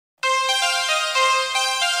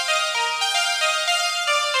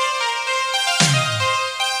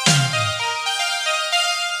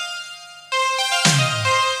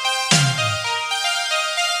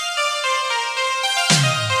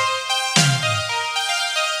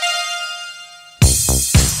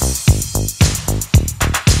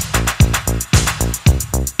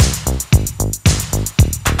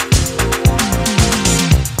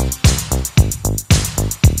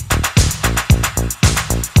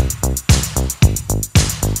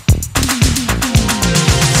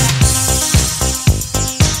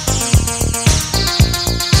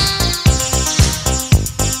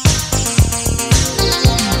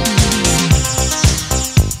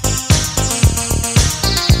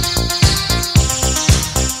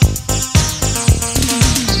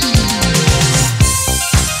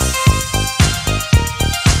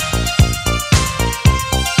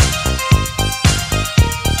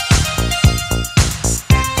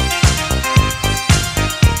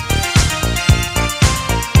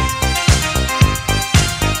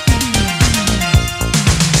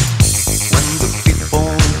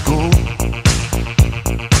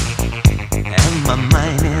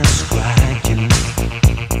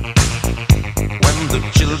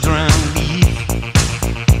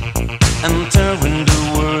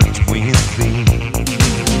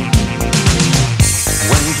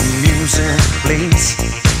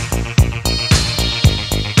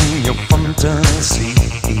fantasy.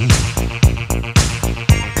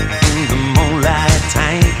 In the moonlight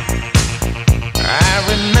time, I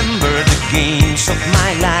remember the games of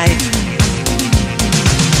my life.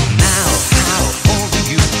 Now, how old are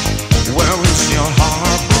you? Where is your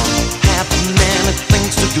harbor? Have many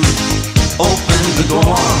things to do. Open the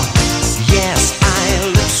door. Yes, I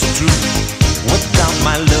live so true. Without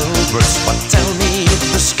my lovers, but tell me if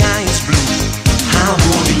the sky is blue. How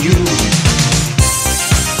old are you?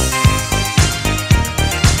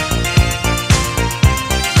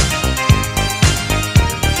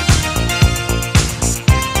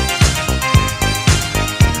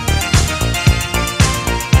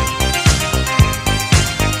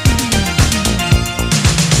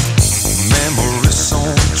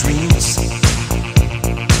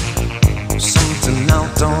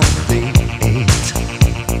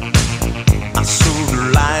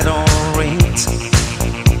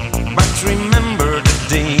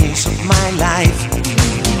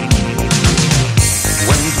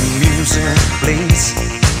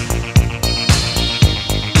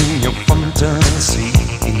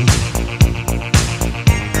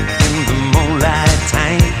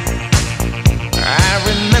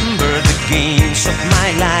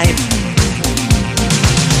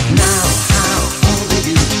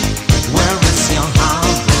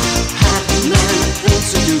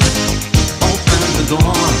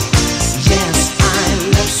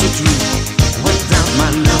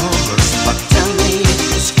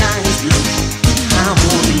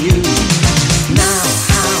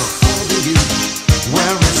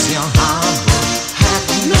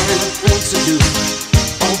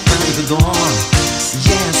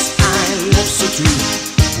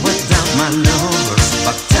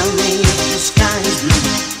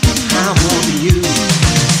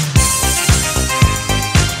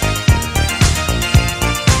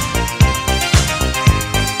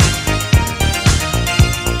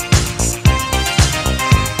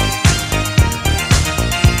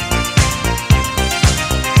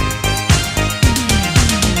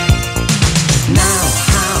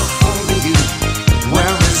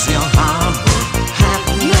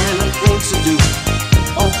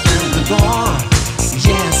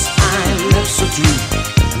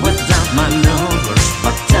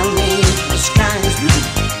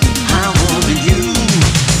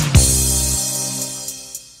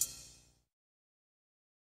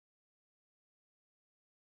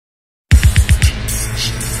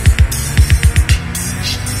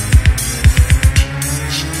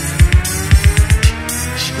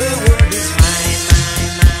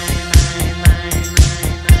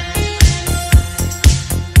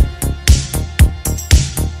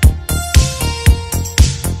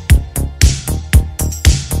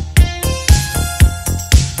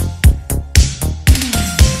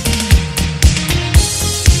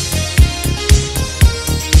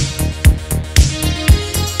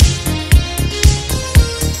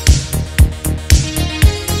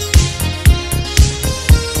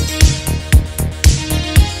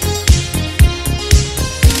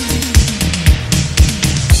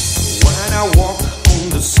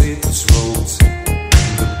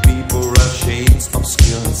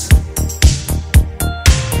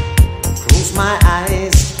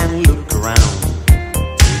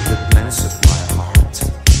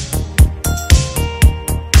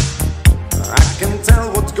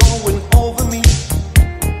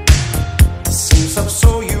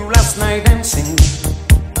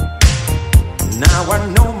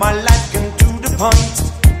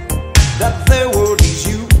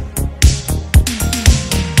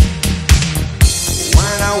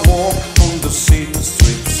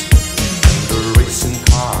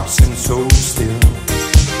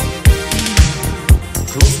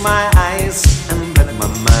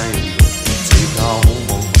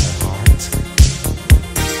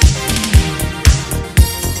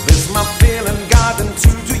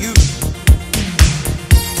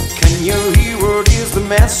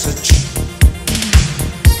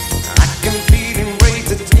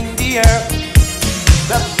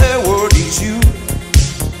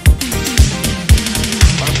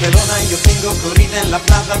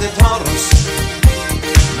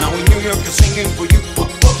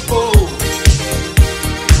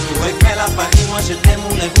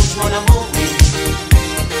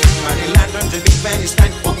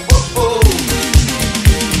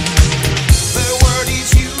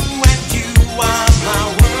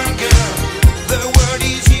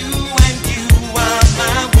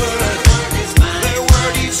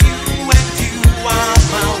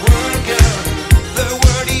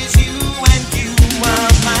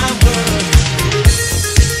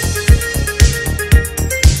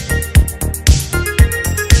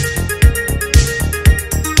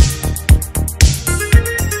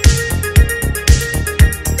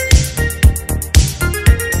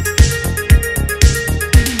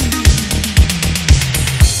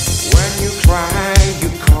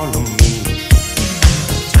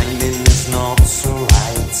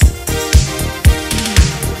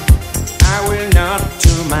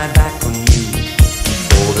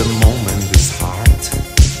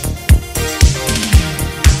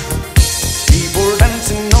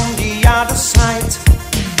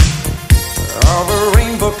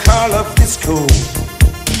 Italo-Disco.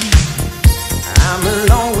 I'm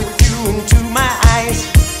alone with you into my eyes.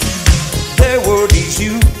 The word is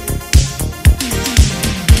you.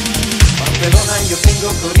 Barcelona, yo tengo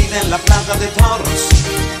corrida en la plaza de toros.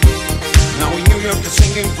 Now in New York they're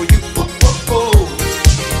singing for you. Oh, oh, oh.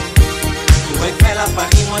 Pour Eiffel à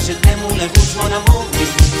Paris, moi je t'aime, les rouges mon amour.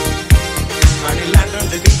 Paris, London,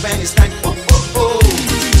 the Big Band is time. Oh, oh, oh.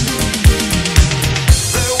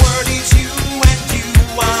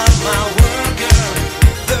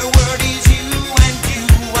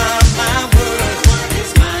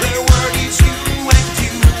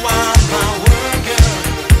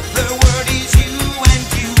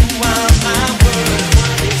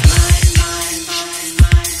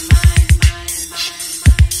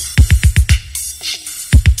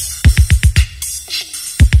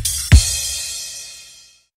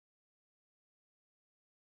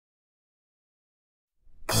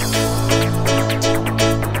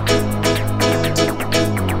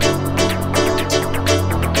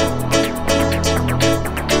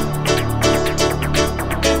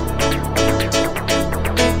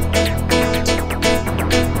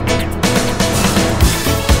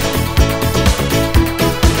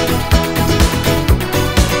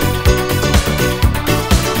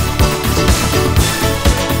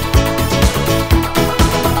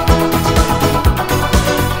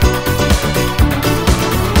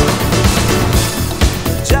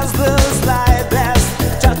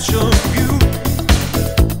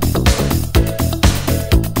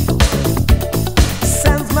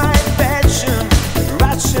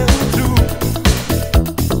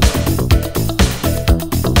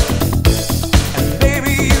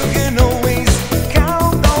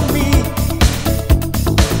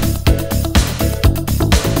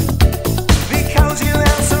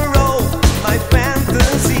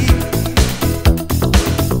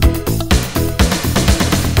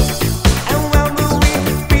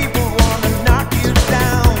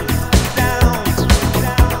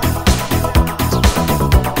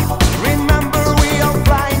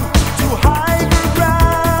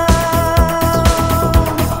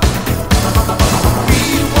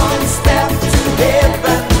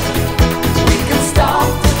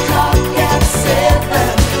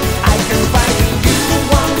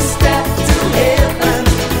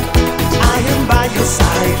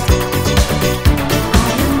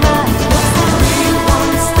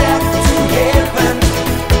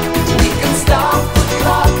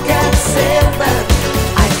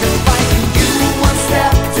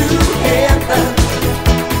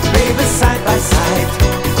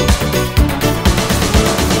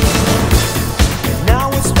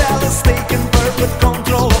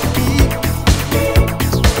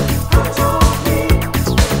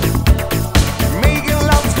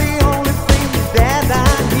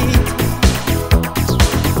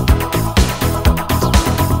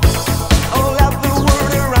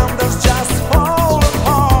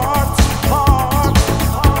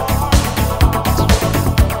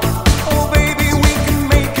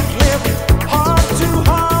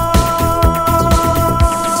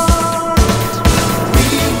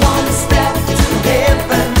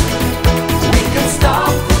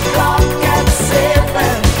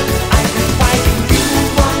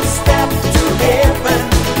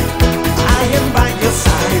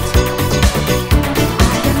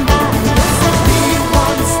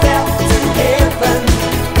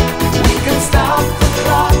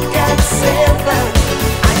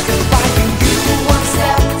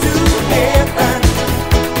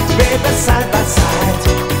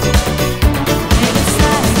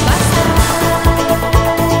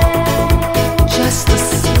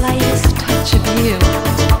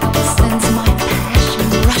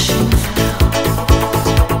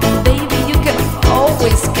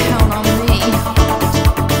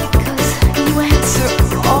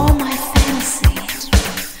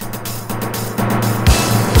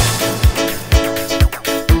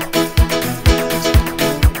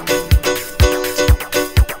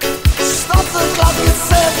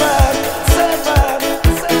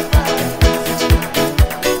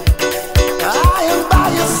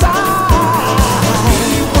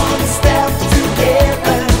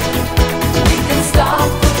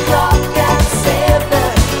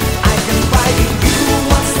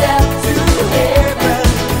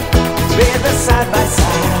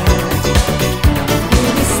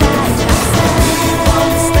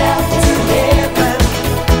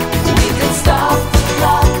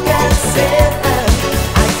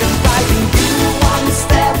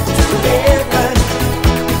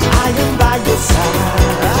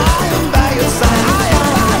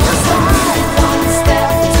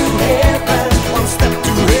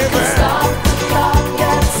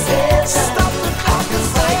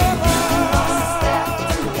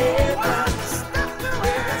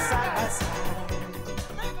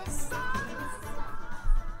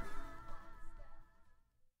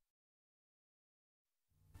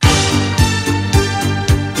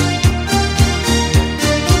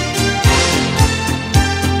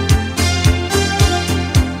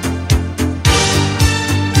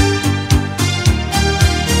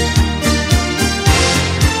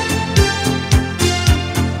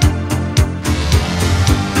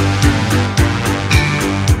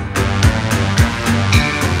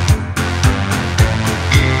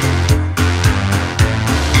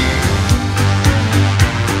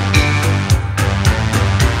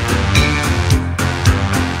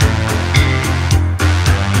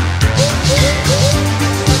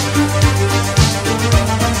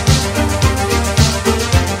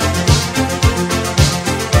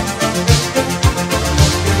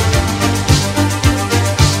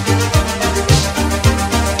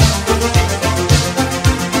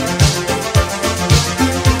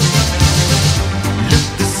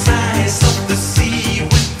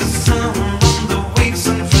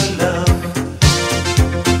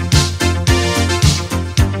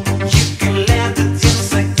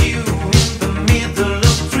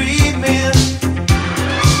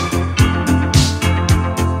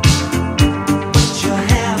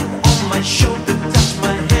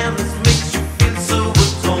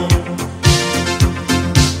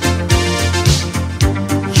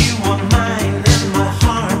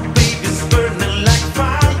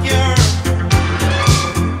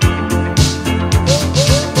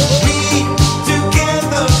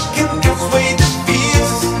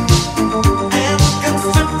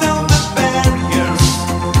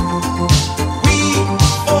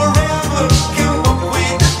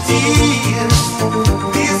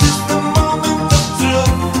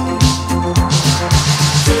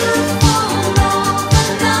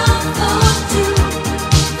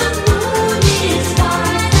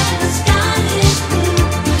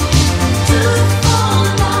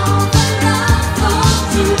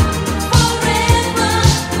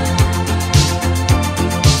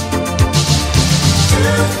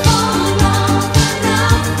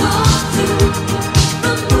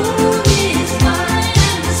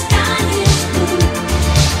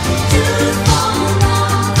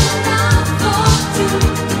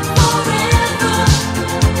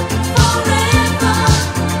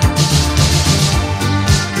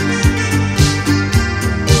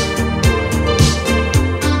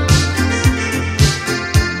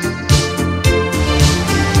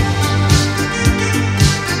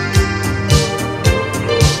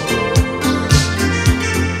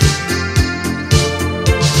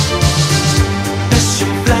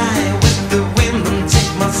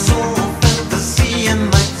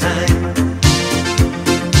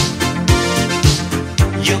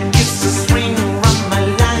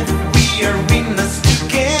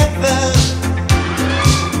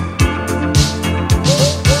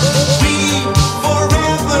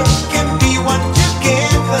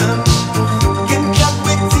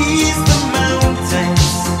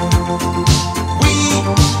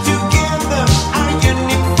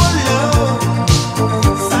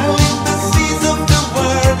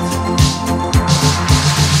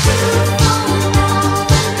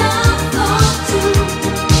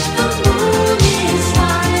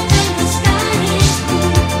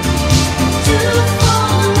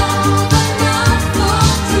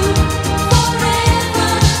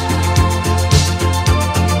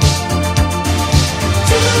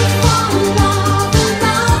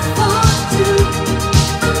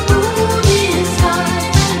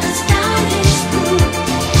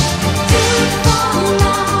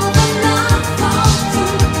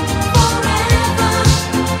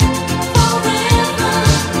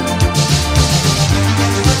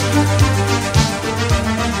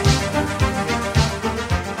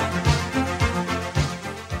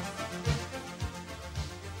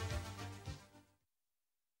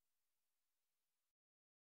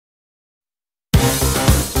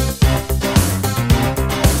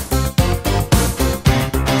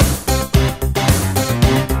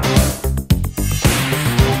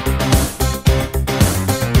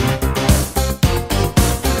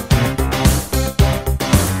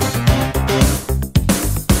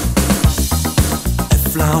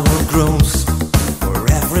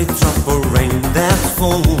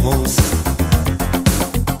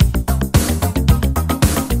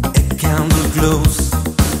 glows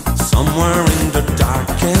somewhere in the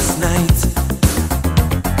darkest night.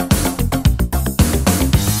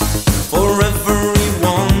 For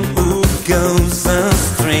everyone who goes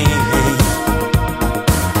astray,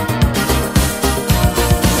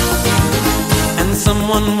 and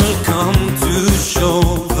someone will come to show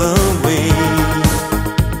the way.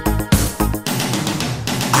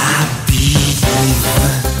 I believe.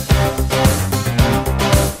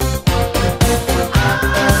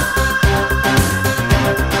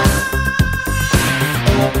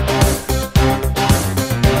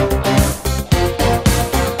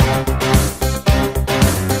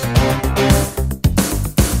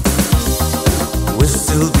 Will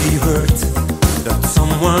still be hurt that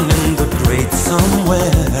someone in the grate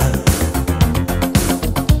somewhere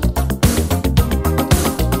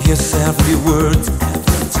hears every word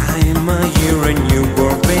every time I hear a new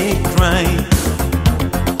birthday cry.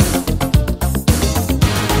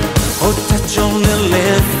 Oh, touch only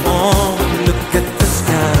live on, look at the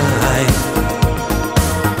sky.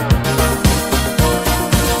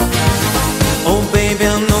 Oh baby, I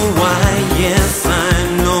know why, yes I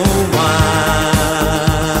know why.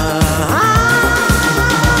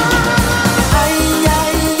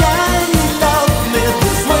 Love me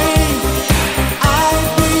this way. I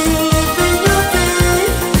believe in your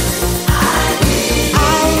faith.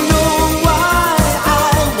 I know why I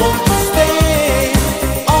want to stay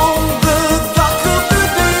on the dock of the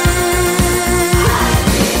bay.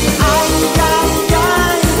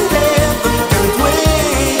 Heaven can't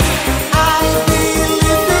wait. I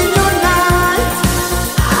believe in your night.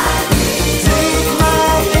 Take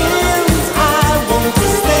my hand, I want to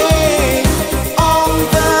stay on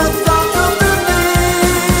the dock of the bay.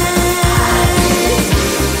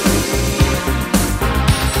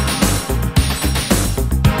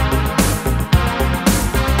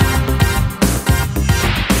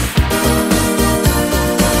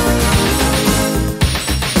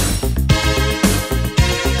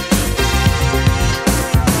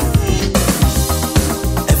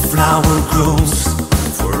 A flower grows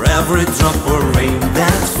for every drop of rain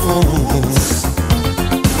that falls.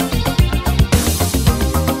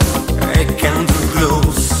 A candle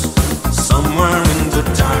glows somewhere in the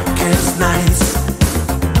darkest night.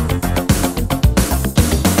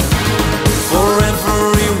 For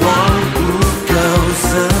everyone who goes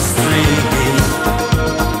astray,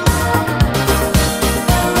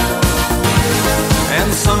 and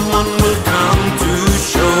someone will come to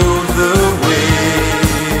show the way.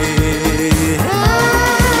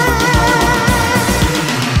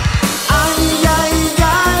 Ay,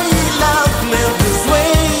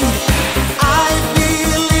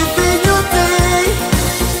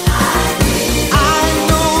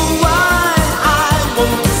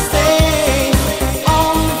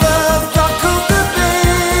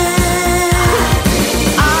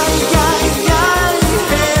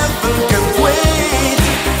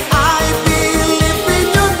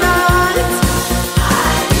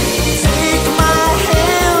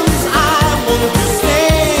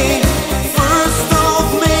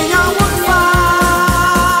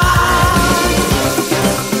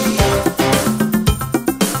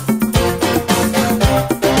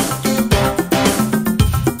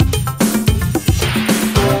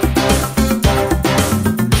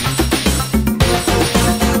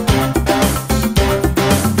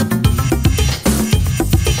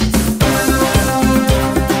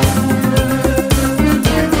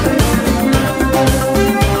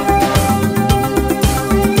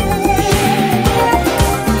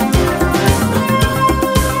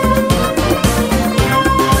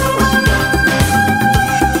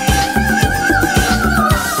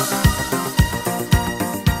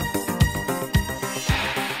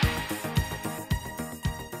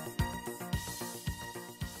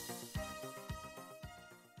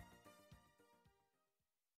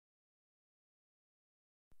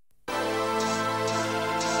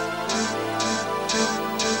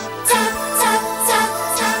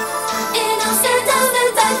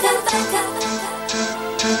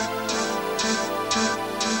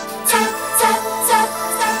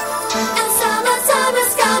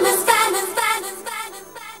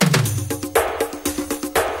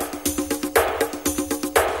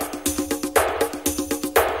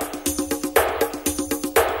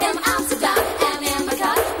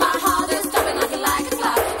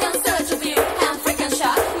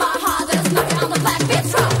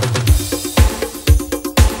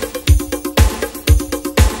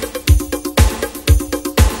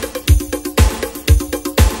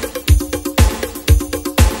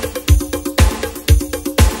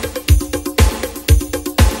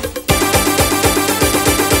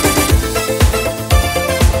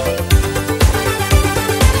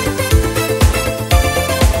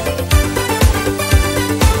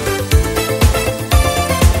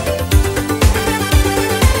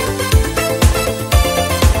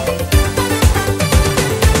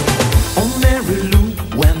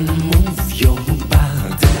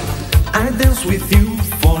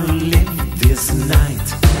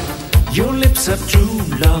 a true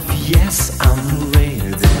love, yes, I'm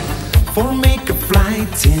ready for make a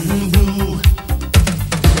flight in blue.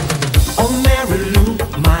 Oh Mary Lou,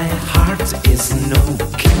 my heart is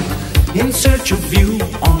knocking in search of you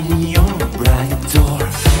on your bright door.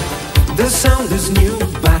 The sound is new,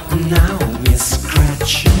 but now it's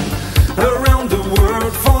scratching around the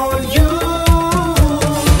world for you.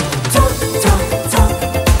 Toc, toc, toc,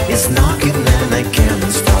 it's knocking and I can't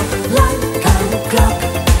stop. Like a clock,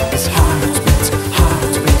 it's heartbeat,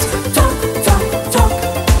 heartbeat. Toc, toc, toc,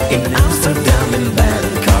 in Amsterdam, in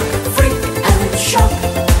Bangkok, freak and shock.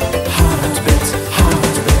 Heartbeat,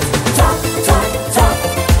 heartbeat. Toc, toc, toc,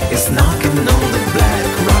 it's knocking on the black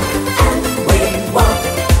rock. And we walk,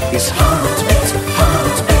 it's heartbeat,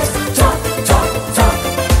 heartbeat. Toc, toc, toc,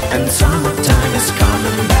 and summertime is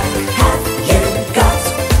coming back. Have you got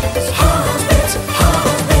heartbeat,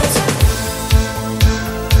 heartbeat?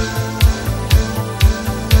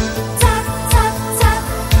 Toc, toc, toc,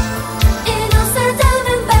 in Amsterdam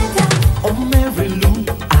and Bangkok. Oh Mary Lou,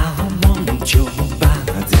 I want your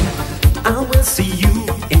body. I will see you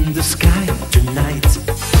in the sky tonight.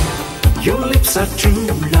 Your lips are true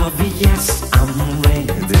love, yes, I'm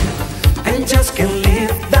ready, and just can't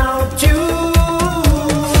live without you.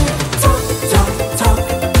 Toc, toc, toc,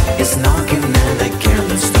 it's knocking and I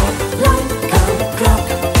can't stop. Like a clock,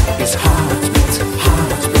 it's heartbeat,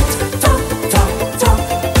 heartbeat. Toc, toc, toc,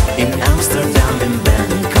 in Amsterdam, in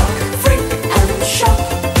Bangkok, freak and shock.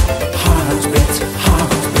 Heartbeat,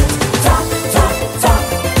 heartbeat. Toc, toc, toc,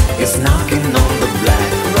 it's knocking on the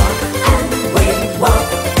black rock. And we walk,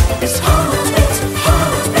 it's heartbeat,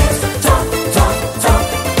 heartbeat. Toc, toc, toc,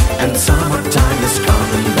 and summertime is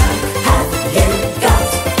coming back. Have you got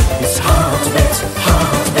it's heartbeat,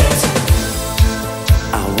 heartbeat?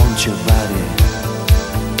 I want your body.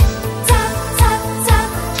 Toc, toc, toc,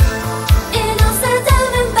 in Amsterdam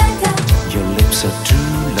and Bangkok. Your lips are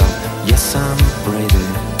true love, yes, I'm ready.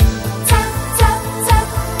 Toc, toc, toc,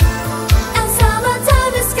 and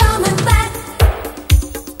summertime is coming back.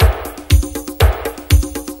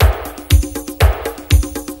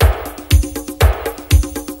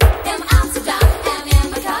 In Amsterdam and in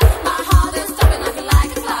Bangkok, my heart is stopping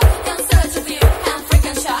like a clock. In search of you and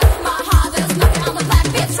freaking shock, my heart is knocking on the black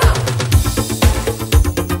beat drum.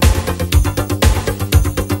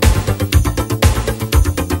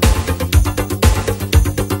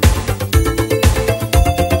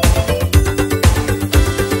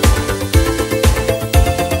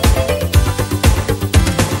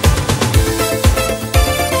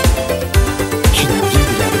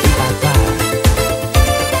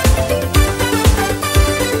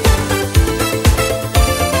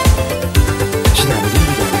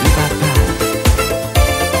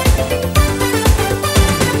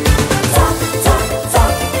 Toc, toc,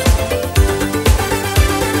 toc,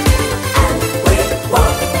 and we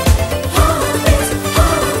walk. Heartbeat,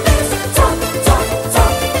 heartbeat. Toc, toc,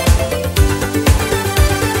 toc.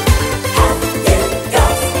 Have you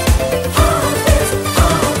got heartbeat,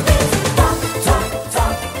 heartbeat? Toc, toc,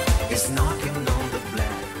 toc, It's knocking on the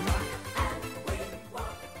black rock. and we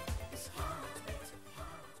walk. It's heartbeat,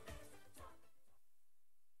 heartbeat.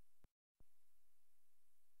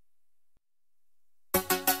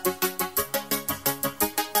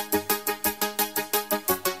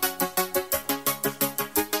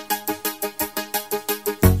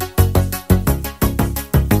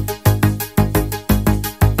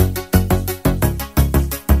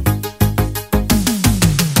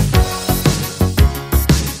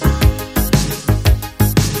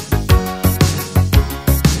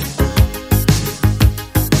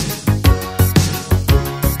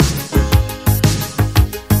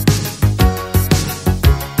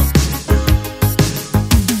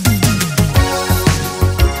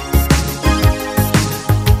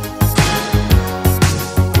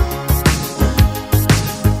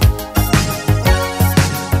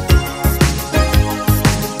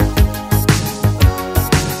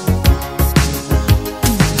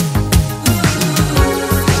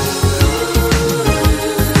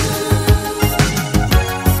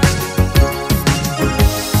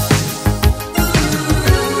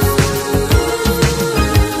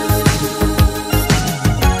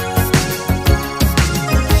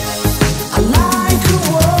 I like a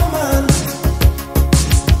woman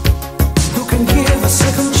who can give a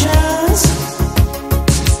second chance.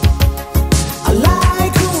 I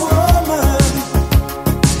like a woman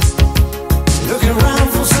looking around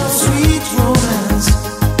for some sweet romance.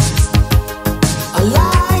 I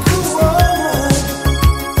like a woman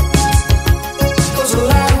 'cause I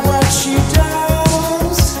like what she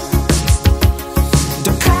does.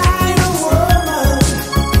 The kind of woman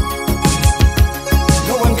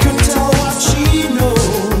no one can tell what she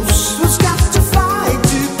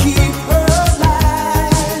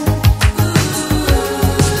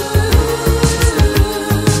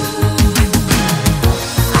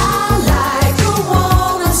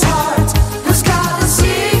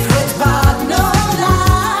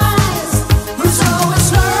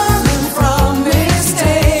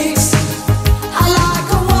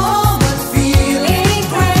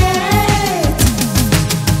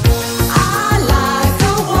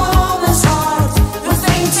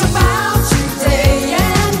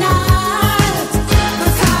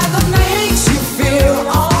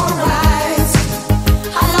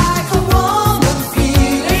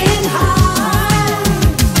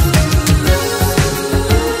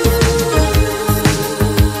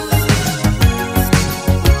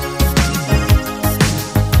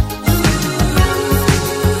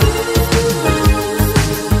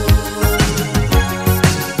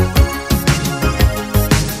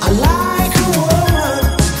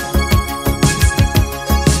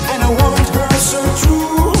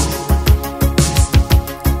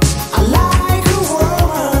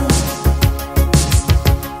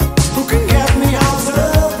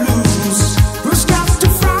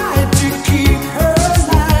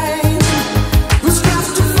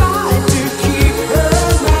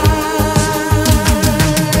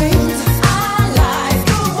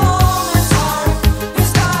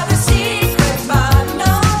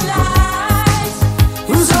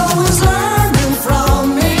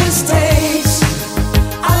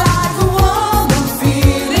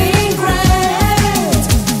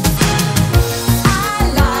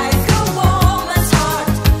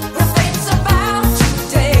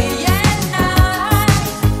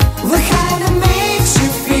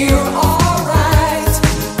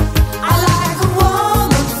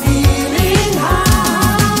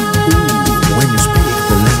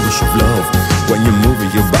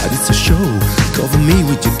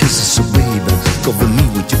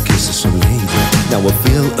Now I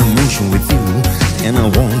feel emotion with you, and I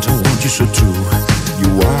want you so true.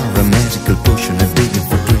 You are a magical potion, a big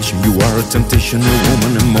infiltration. You are a temptation, a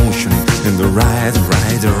woman emotion in the right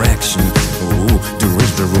direction. Oh, there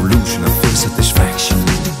is the revolution, I feel satisfaction.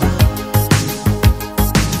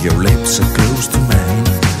 Your lips are close to mine,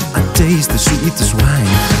 I taste the sweetest wine.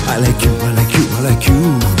 I like you, I like you, I like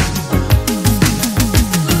you.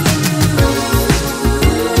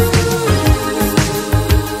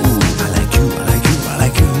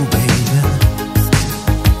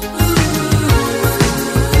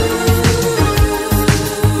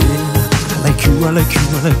 I like you,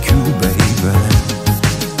 I like you, baby.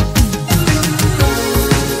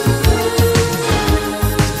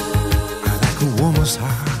 I like a woman's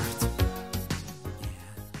heart.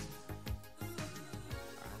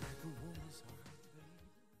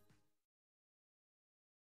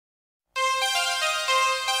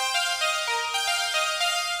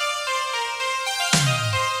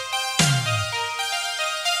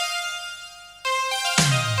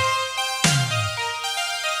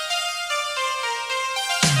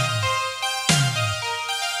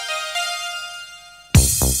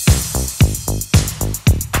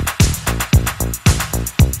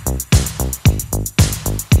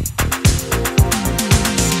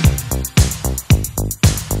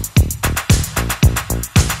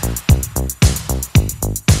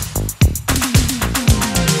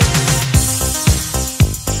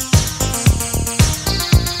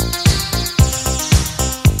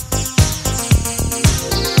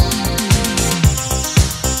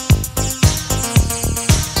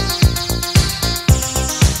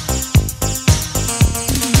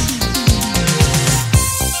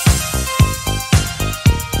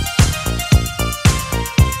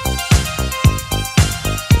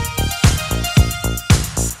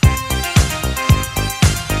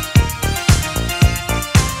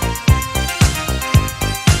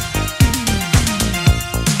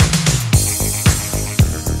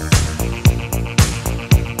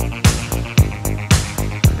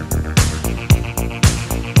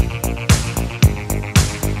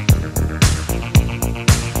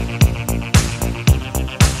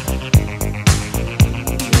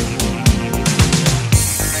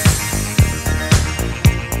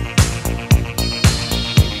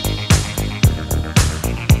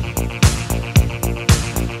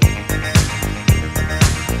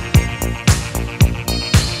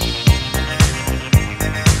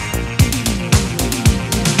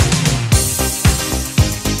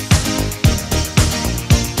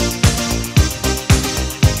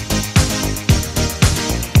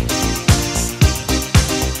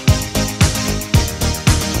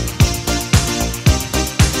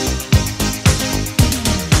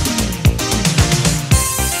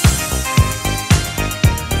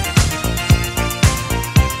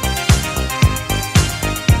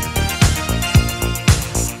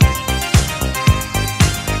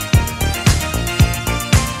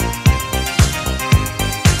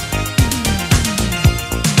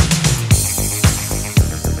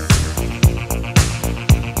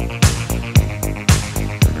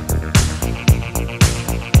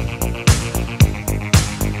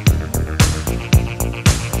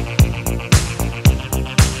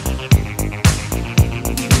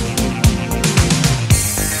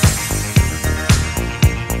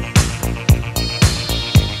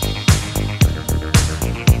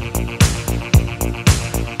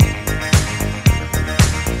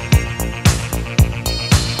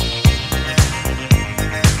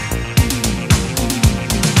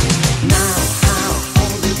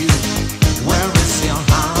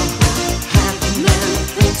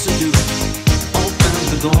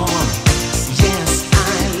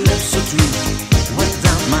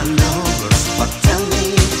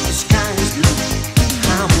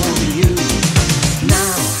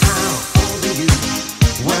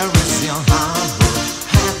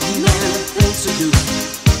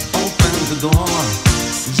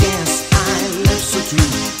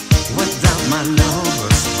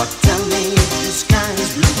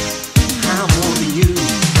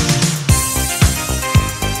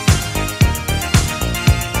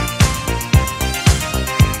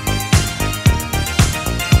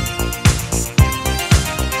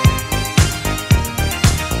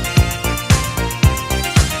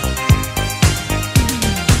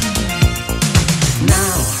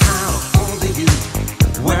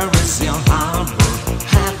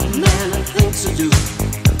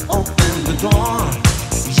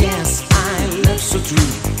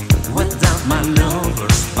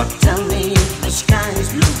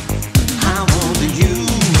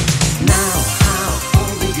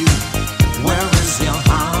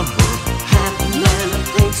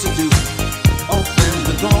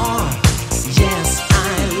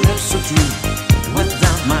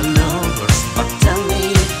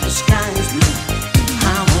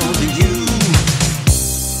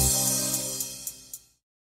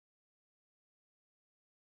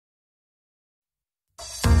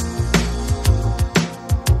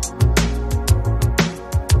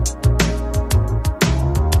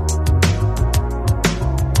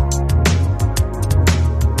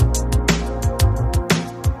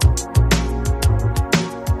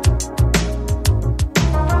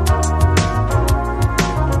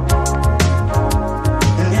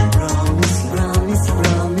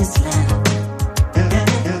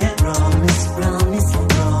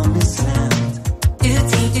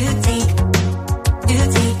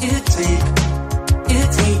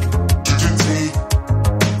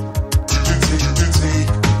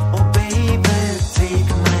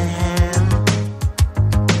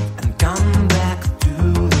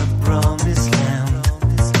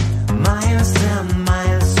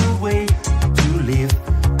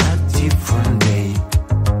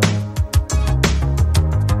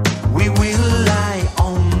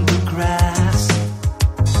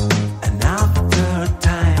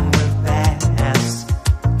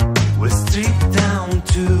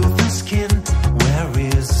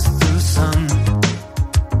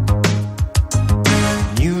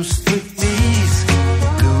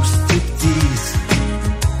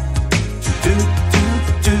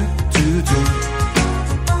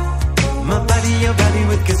 My body, your body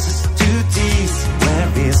with kisses to tease.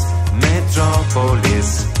 Where is Metropolis?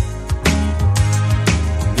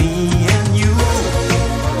 Me and you,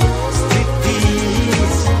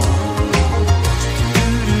 striptease.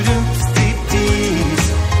 Striptease.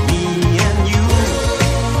 Me and you,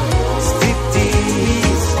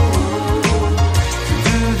 striptease.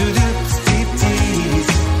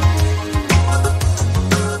 Striptease.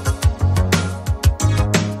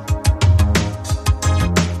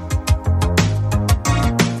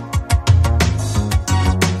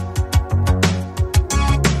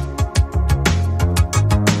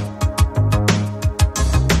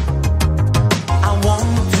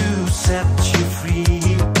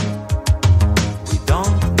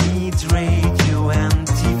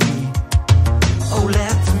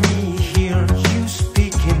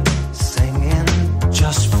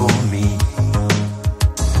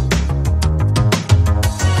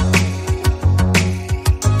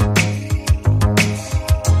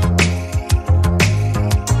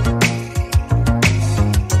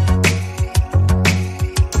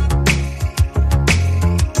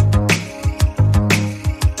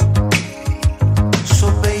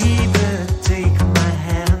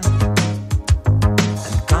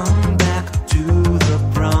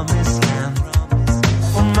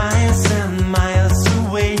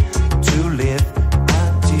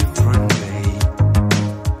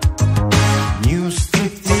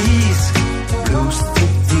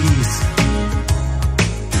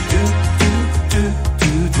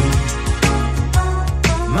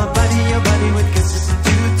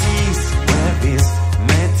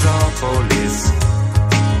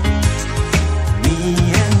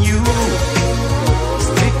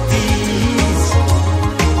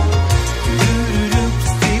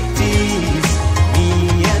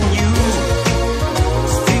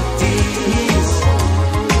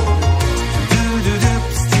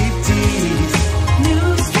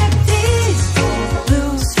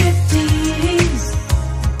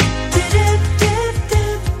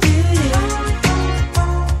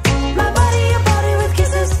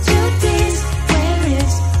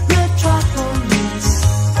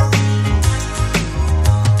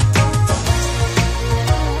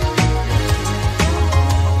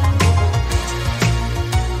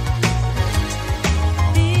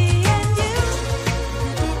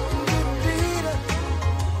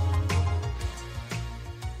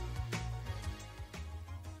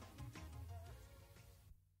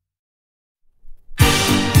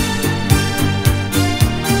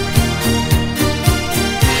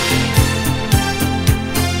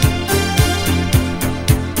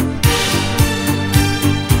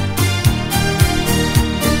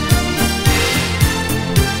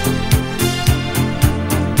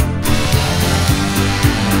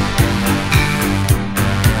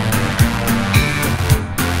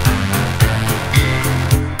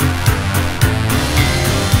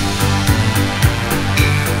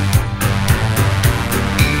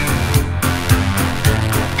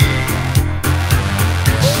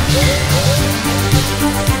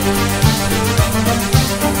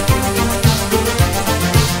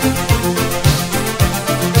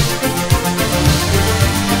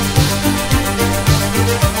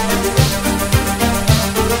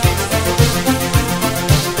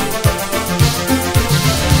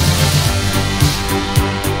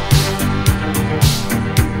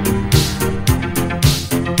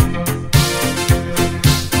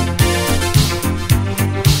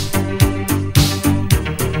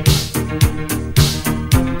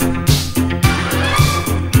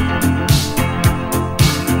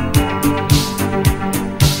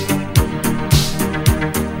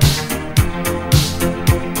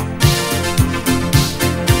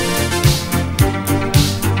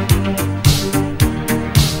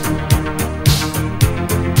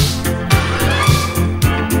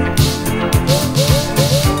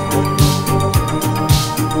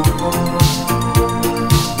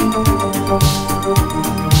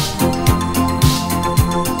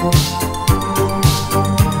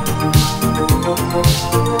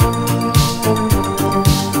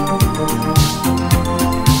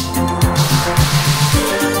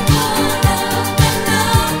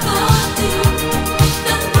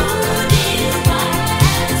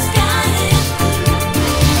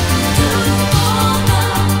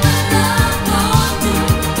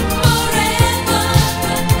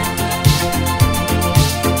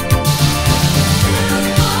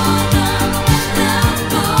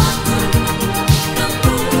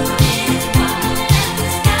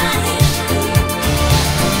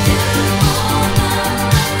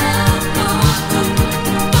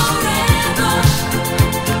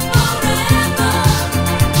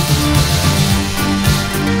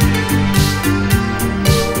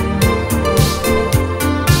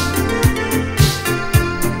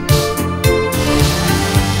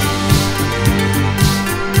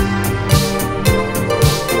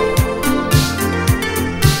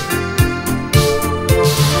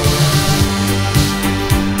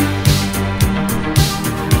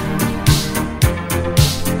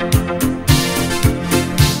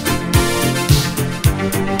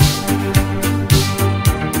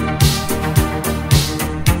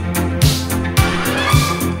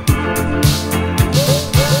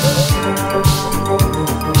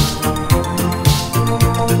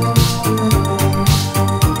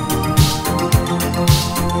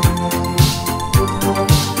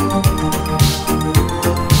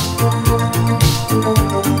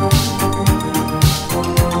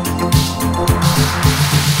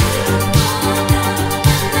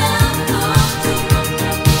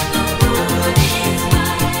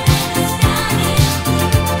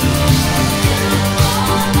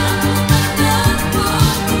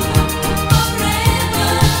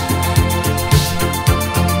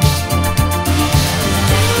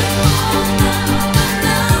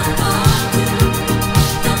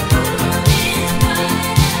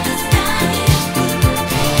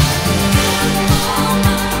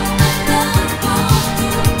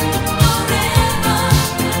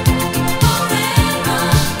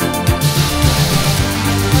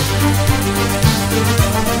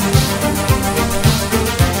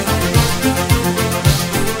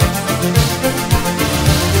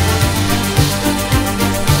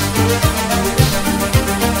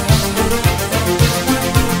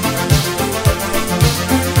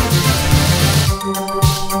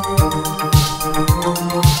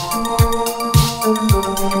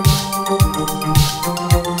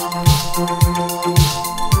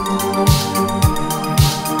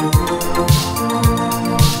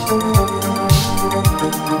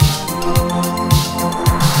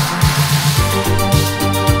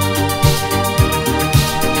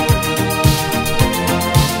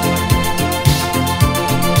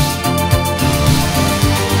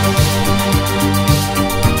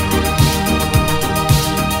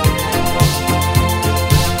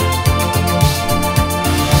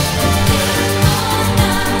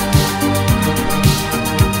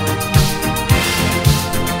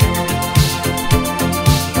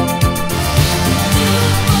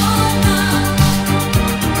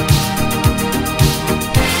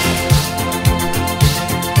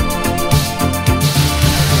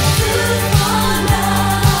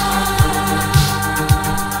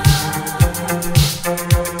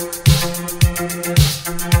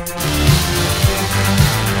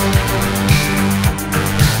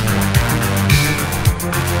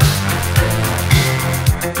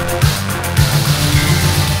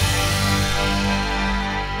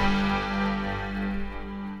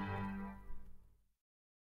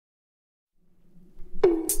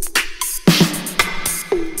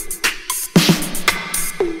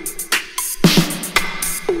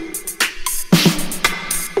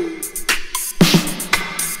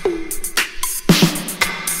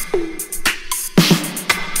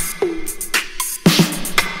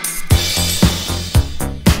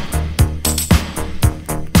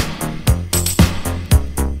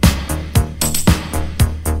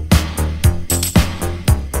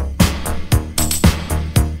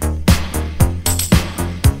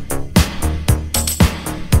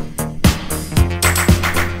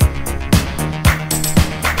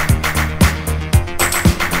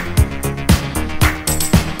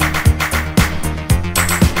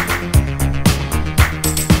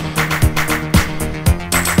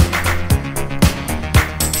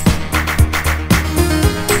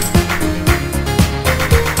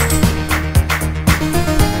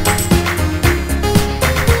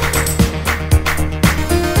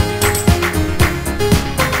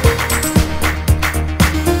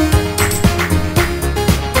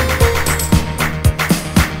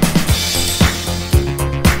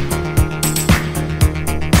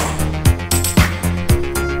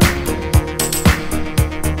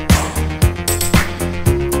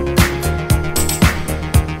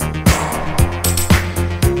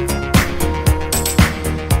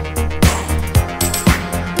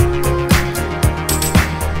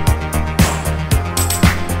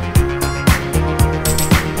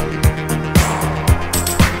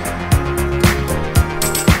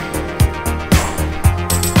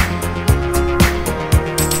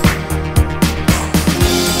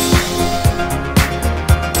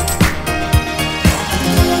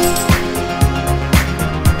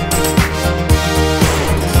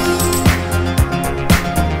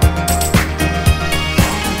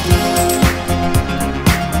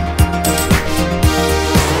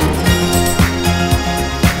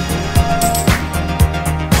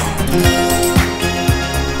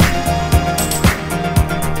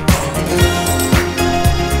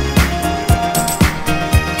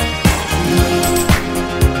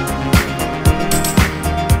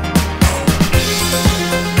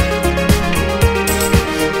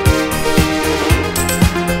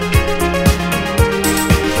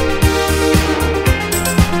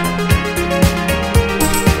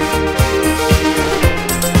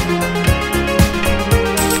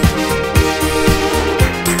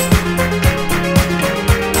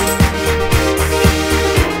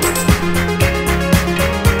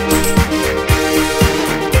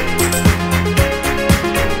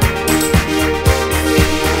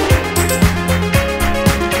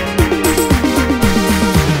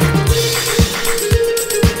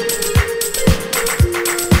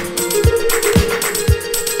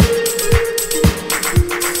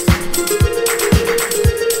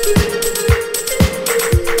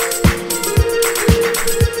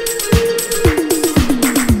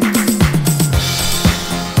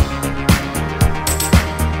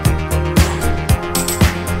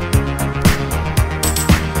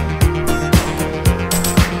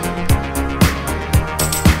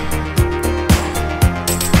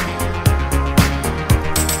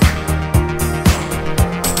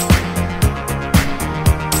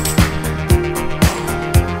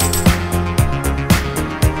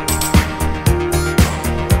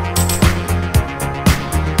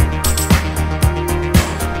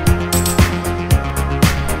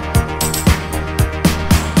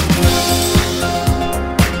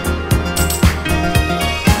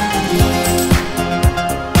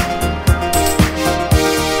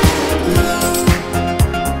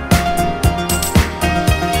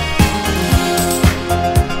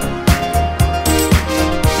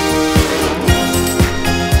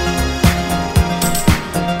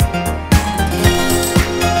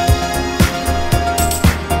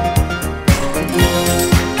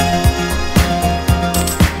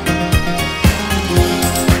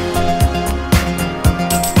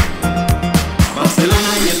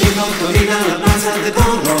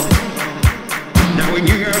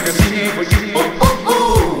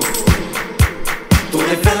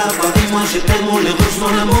 the hooks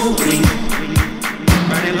wanna move me.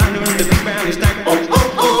 Riding line in the big band is like, oh,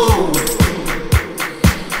 oh, oh.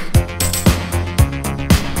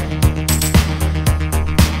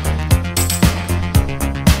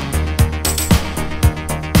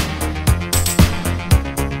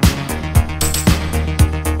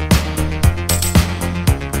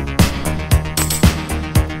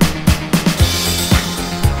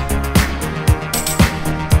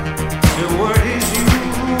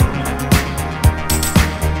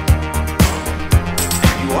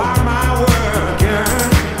 My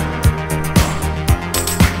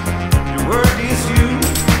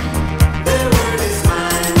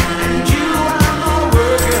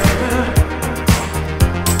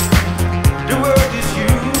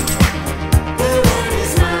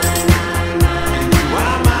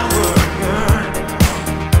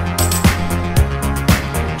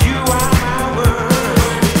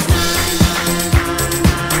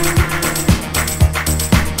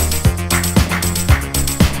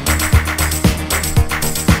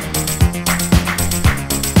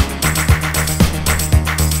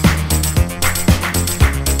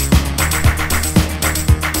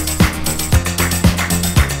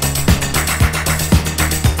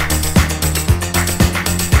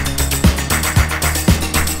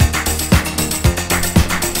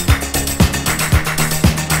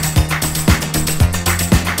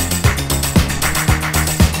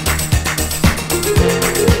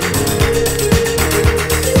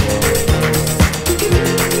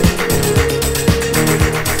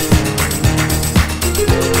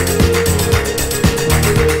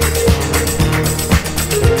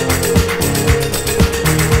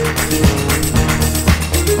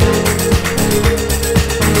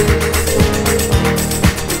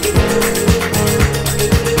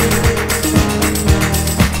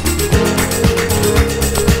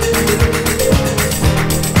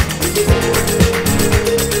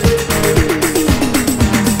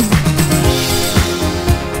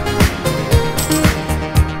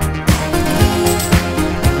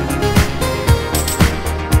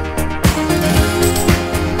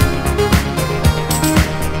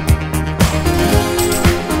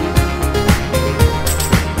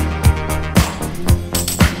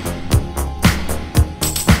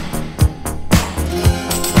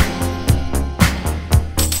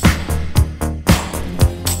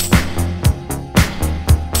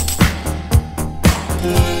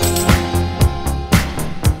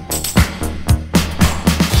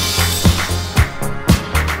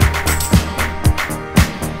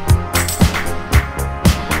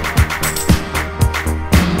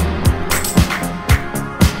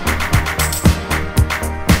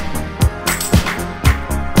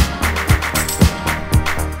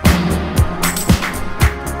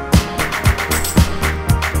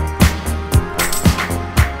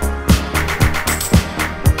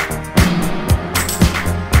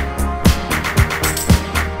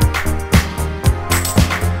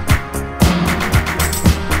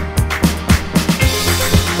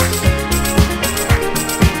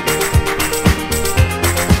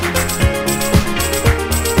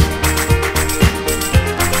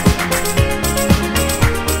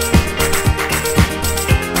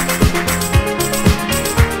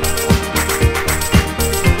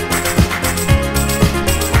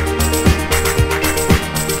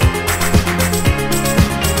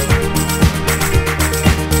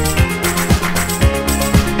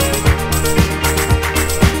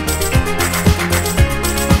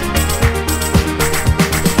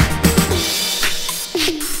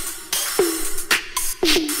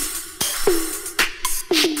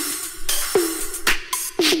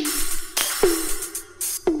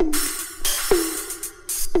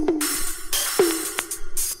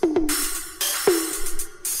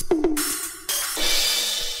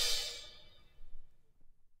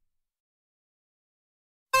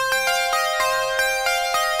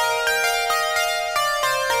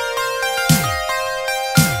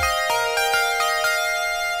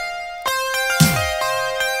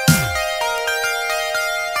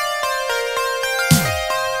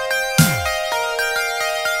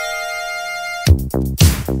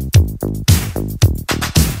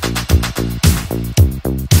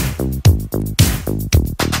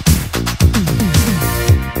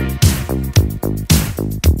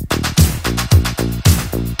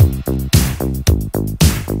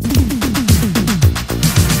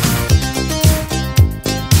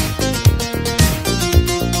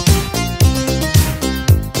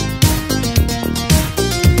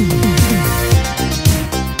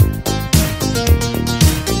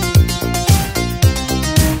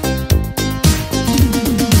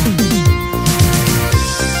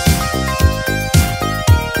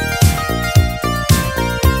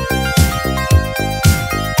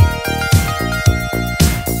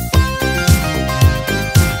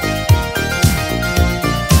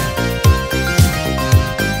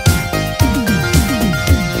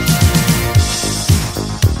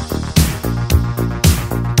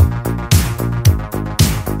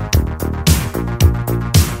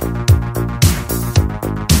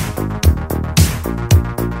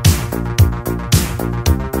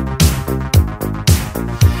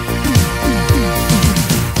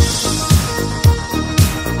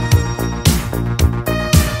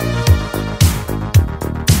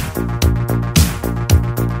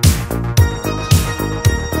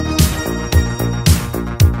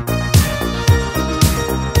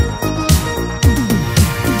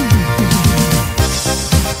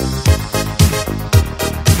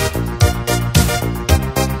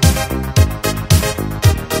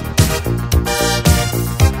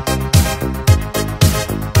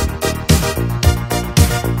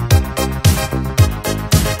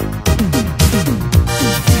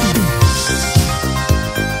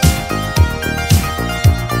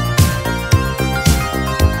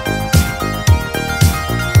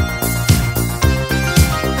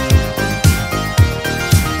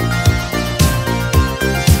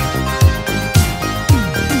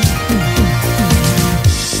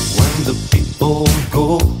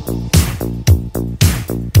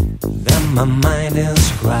My mind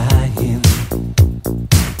is crying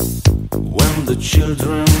when the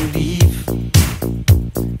children leave,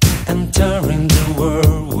 entering the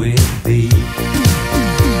world with thee.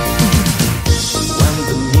 When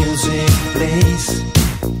the music plays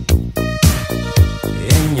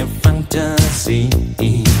in your fantasy,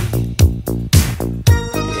 in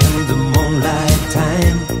the moonlight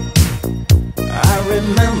time, I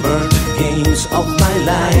remember the games of my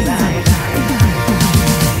life.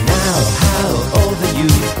 Now, how old are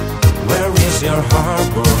you? Where is your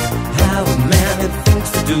harbor? How many things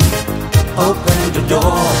to do? Open the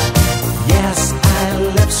door. Yes, I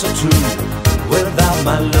live so true without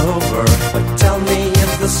my lover. But tell me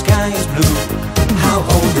if the sky is blue, how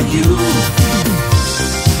old are you?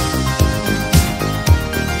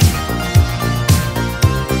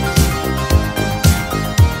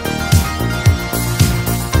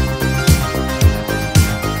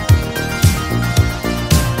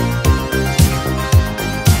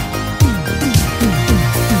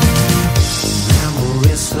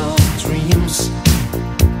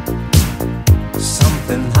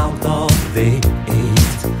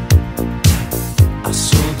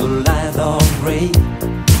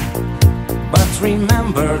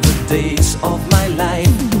 Remember the days of my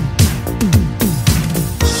life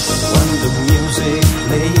when the music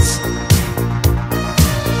plays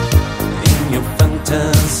in your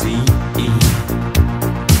fantasy, in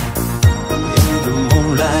the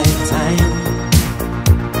moonlight time.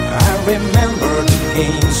 I remember the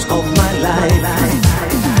games of my life.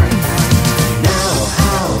 Now,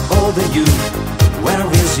 how old are you? Where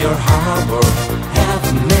is your harbor? Have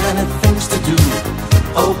many things to do.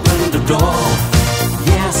 Open the door.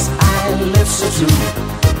 Yes, I live so true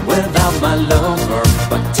without my lover.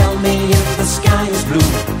 But tell me if the sky is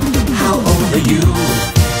blue, how old are you?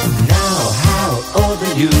 Now, how old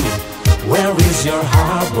are you? Where is your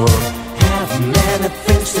harbor? Have many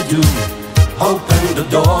things to do. Open the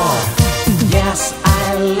door. Yes,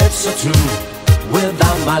 I live so true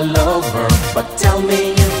without my lover. But tell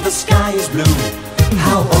me if the sky is blue,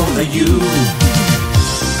 how old are you?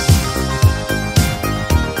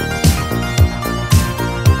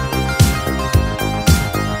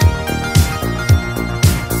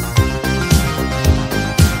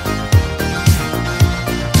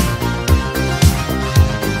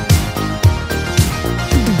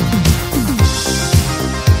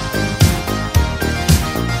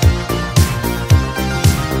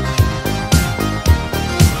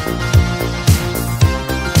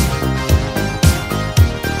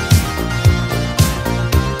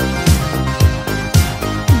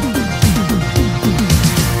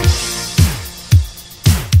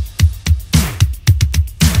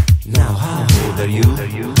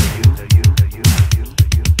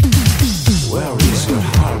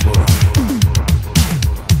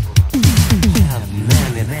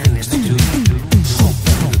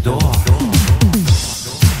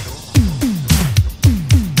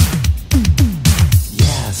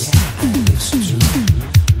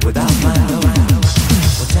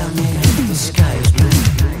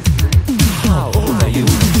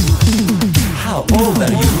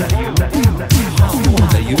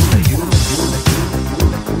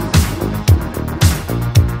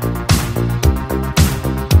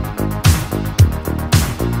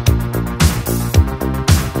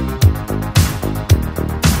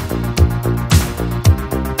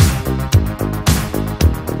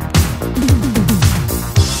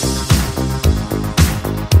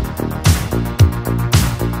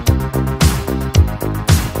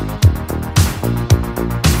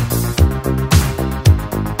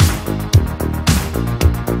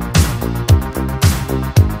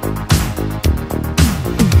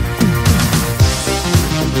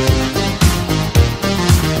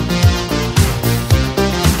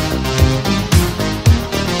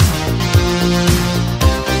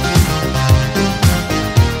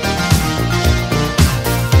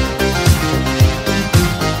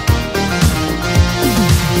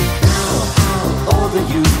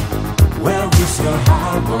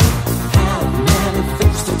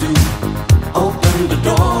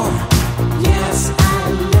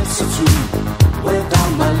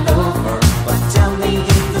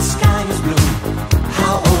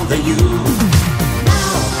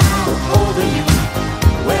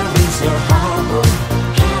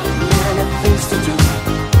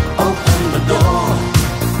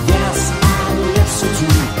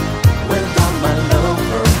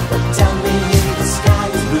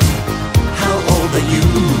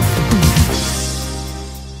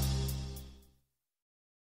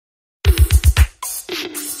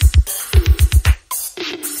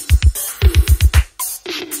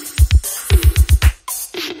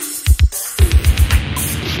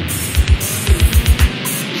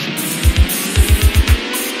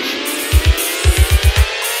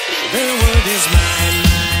 world is mine,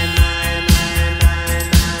 mine, mine, mine, mine, mine,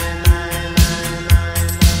 mine, mine,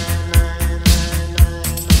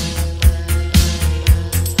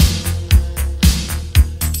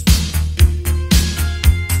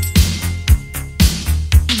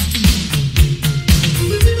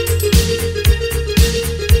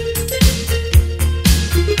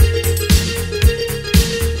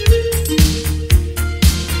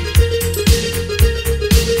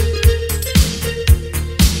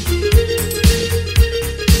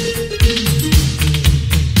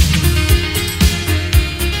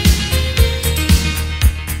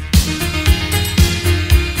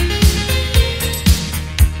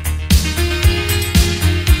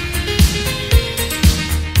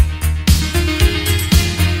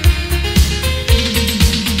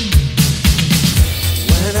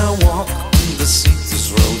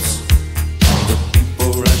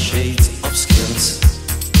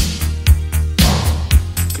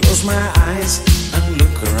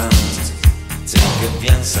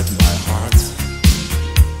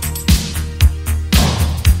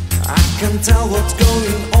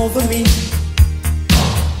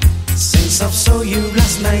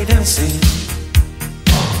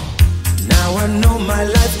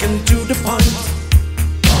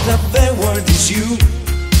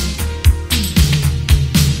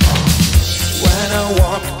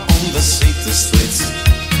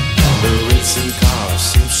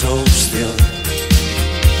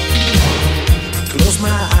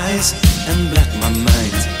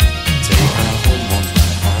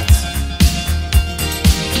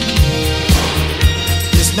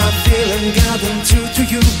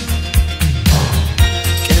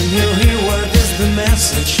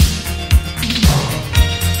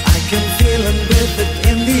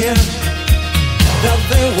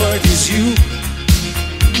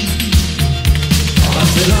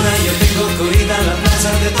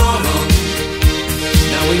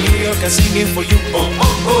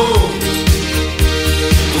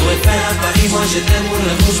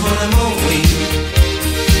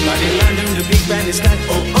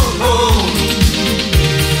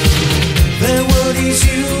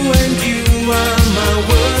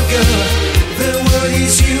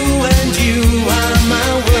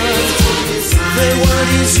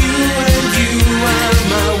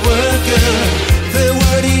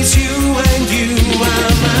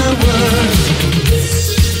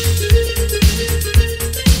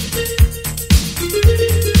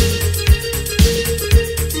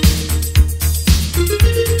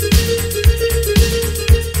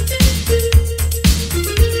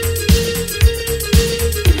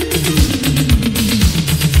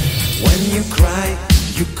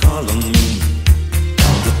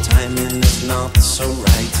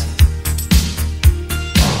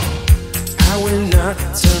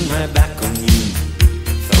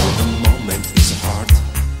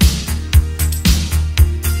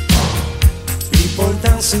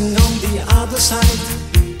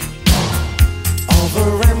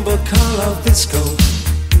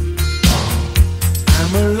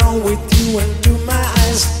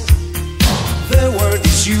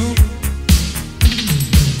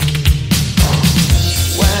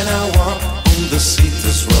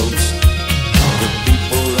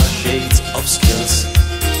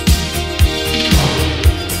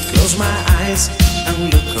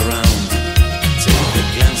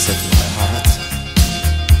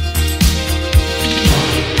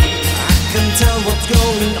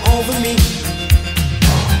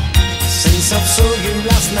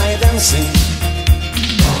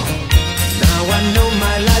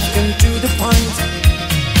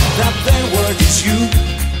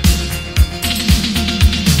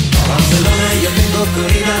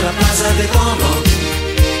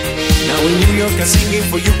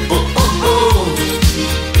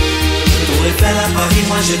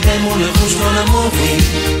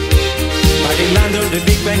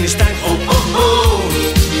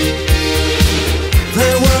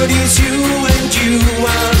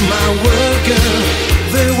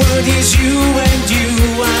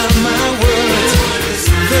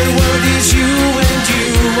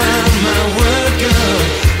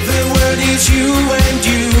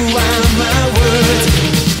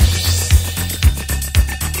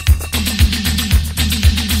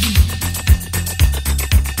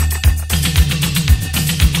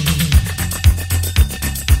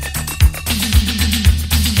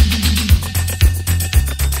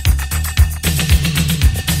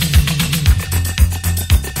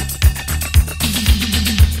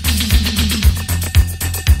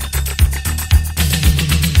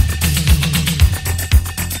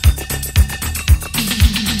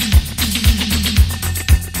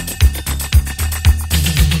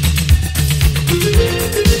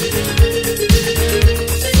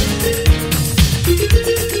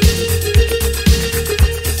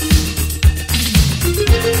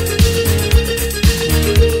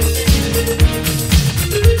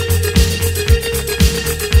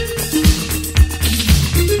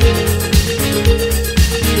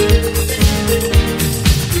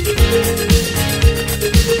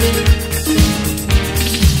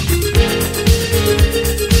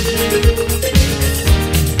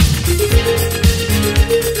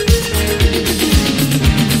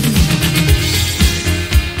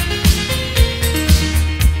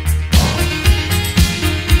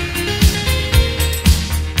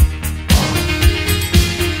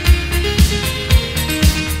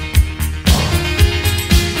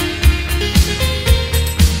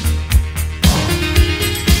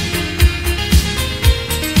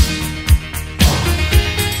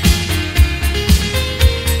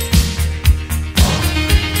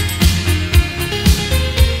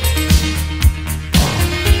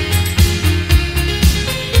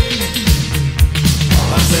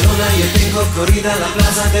 corrida a la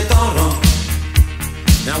plaza de Toro.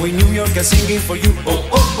 Now in New York I'm singing for you, oh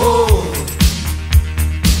oh oh.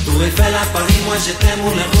 Tour Eiffel à Paris, moi je t'aime,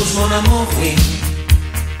 Moulin Rouge mon amour, oui.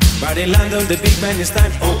 But in London the big band is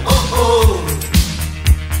time, oh oh oh.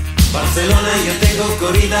 Barcelona yo tengo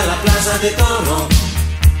corrida a la plaza de Toro.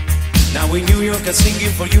 Now in New York I'm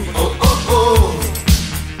singing for you, oh oh oh.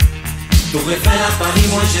 Tour Eiffel à Paris,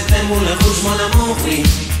 moi je t'aime, Moulin Rouge mon amour, oui.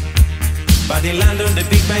 But in London the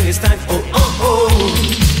big band is time, oh oh oh.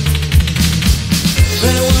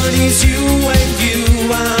 The word is you and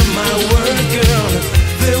you are my word, girl.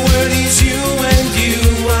 The word is you and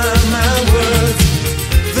you are my word.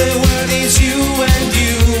 The word is you and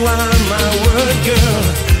you are my word, girl.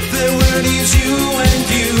 The word is you and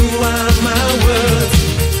you are my word.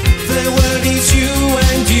 The word is you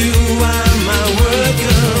and you are my word,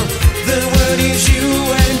 girl. The word is you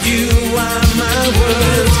and you are my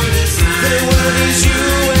word. The word is you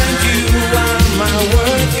and you are my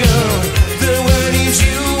word, girl. The word is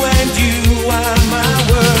you and you are my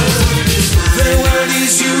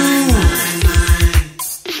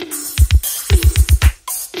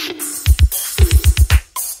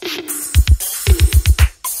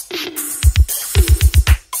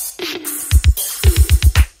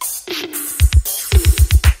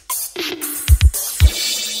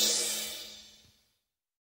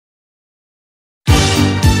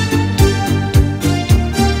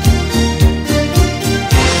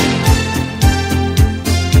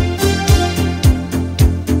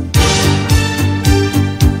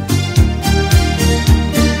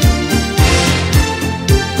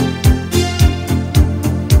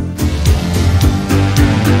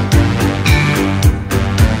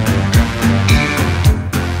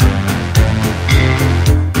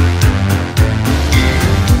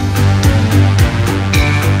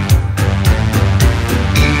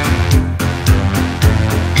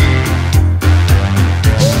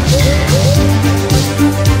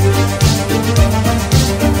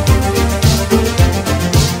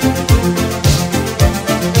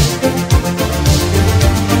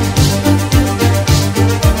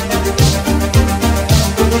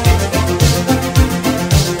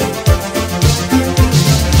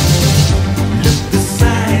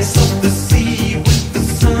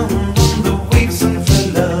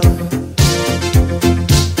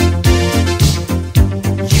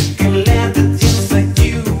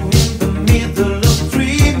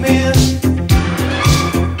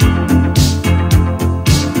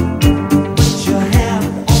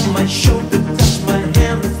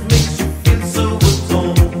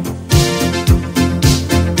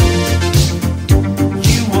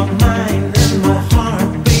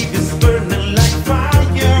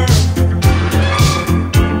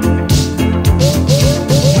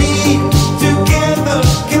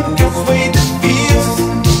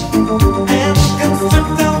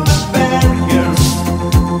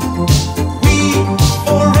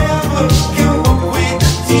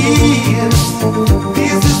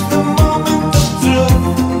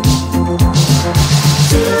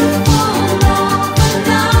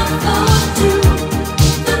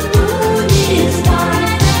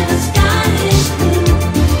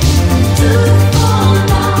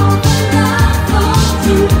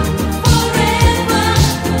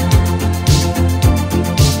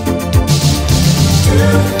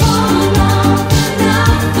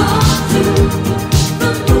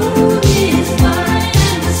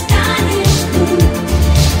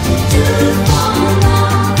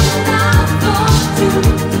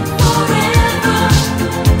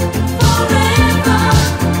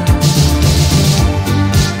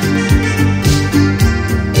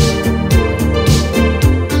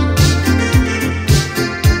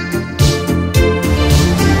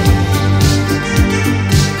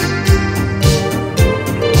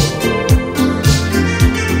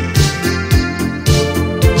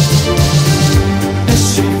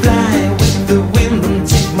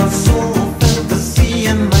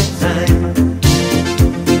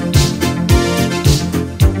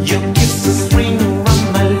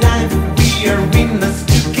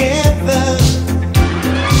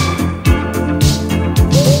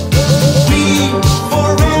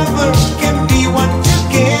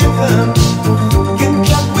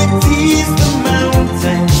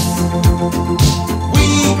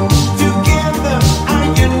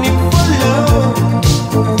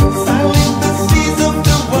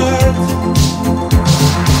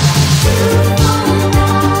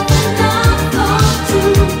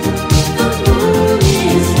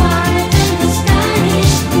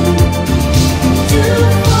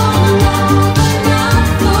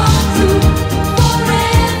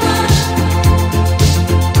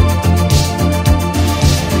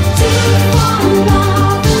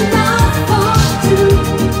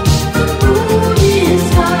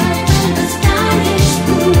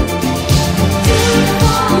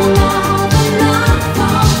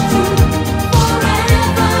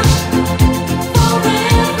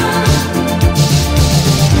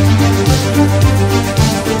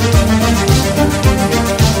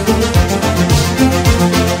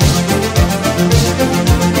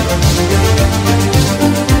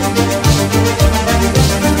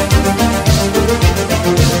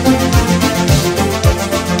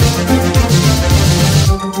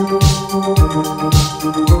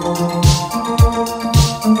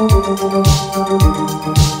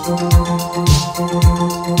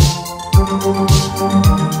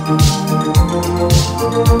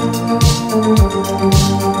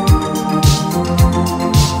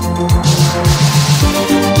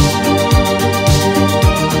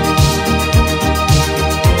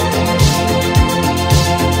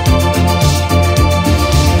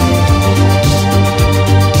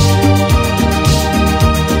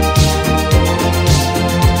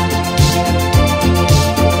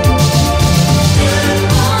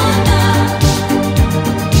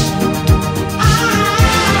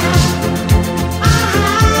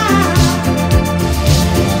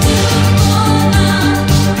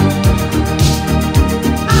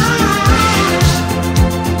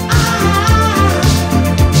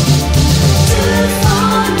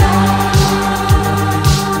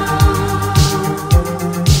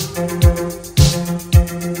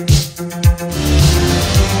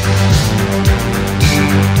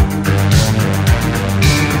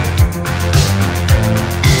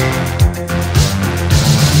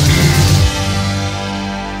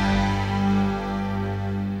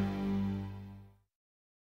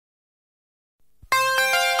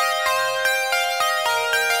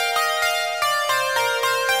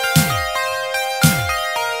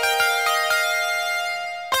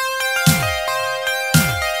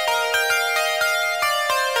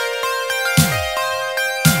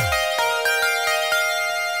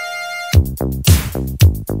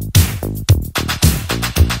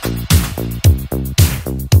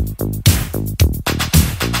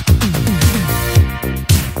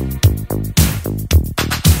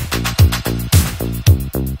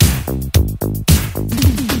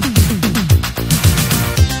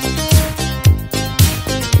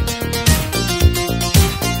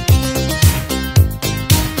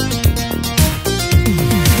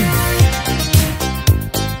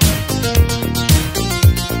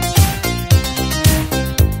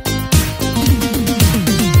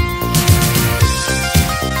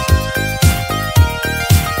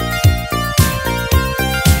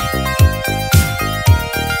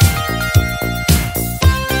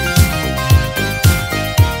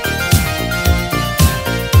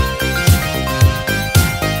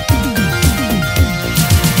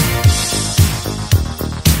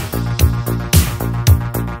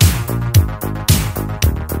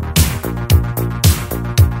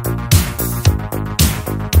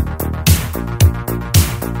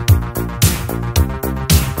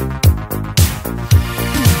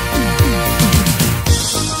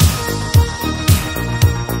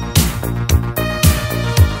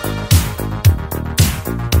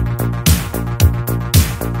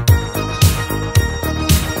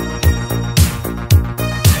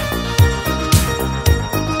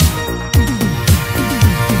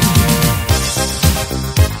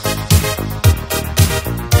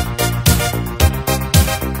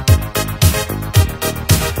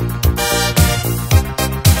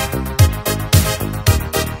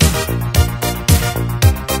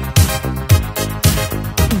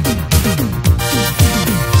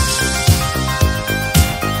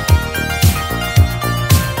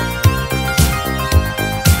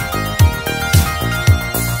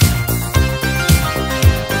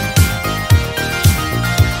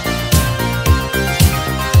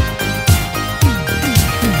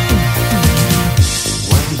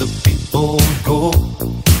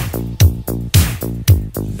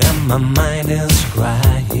My mind is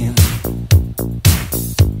crying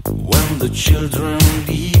when the children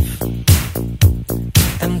leave,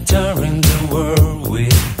 entering the world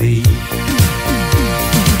with thee.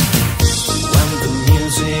 When the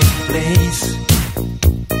music plays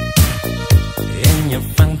in your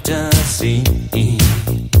fantasy, in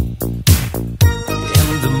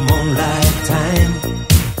the moonlight time,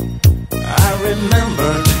 I remember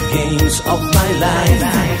the games of my life.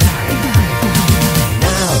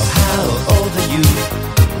 Now, how old are you?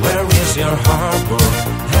 Where is your harbor?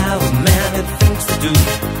 Have many things to do.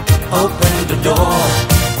 Open the door.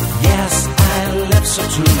 Yes, I left so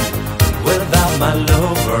true without my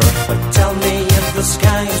lover. But tell me if the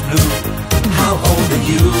sky is blue. How old are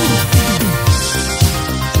you?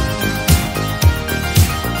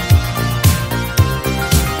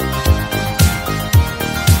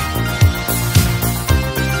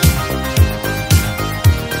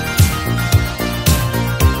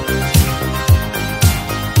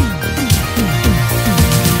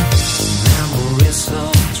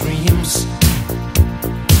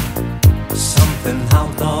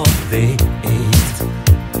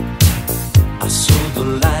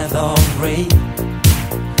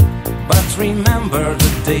 Remember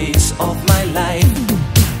the days of my life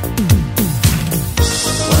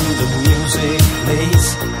when the music plays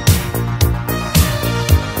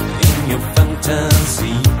in your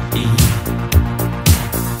fantasy,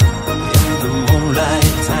 in the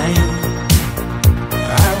moonlight time.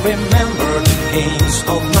 I remember the games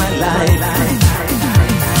of my life.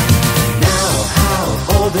 Now, how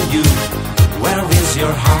old are you? Where is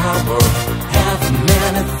your harbor? Have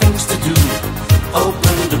many things to do.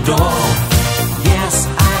 Open the door. Yes,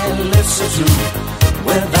 I live so true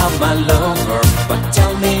without my lover. But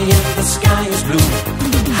tell me if the sky is blue.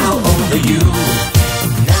 How old are you?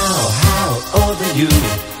 Now, how old are you?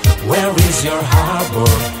 Where is your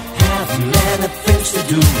harbor? Have many things to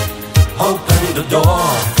do. Open the door.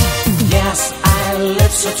 Yes, I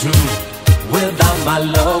live so true without my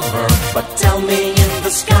lover. But tell me if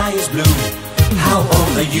the sky is blue. How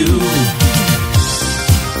old are you?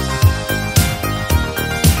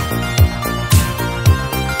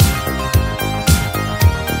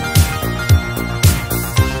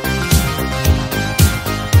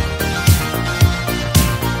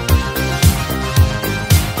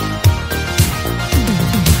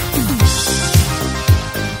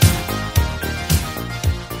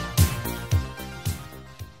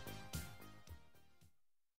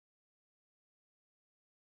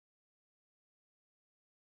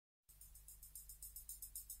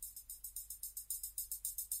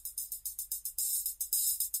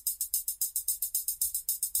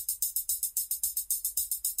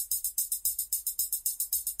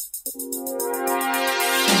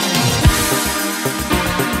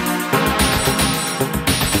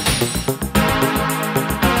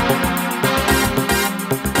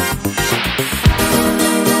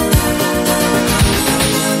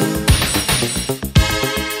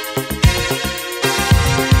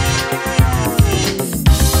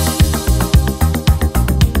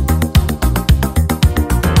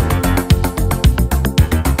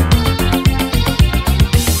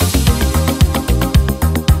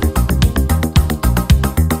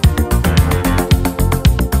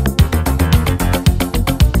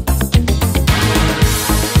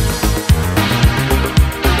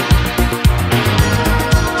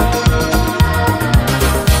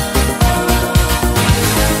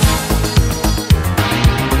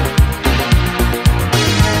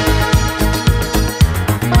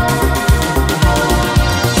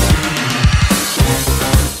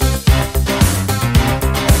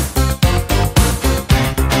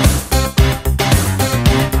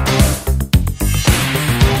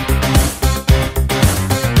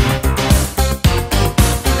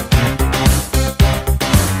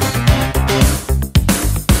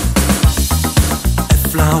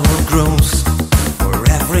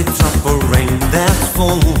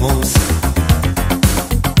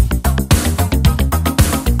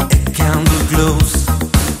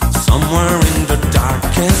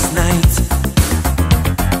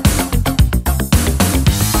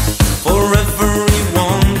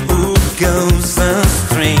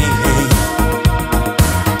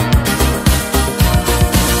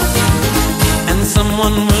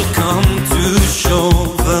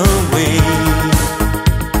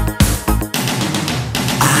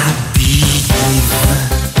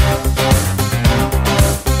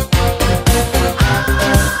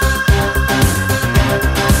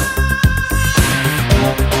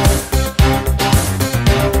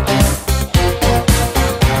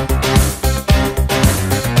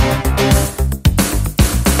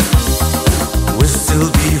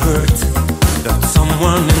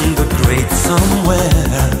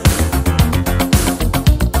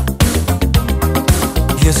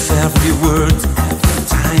 every word, every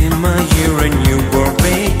time I hear a new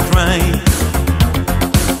birthday cry.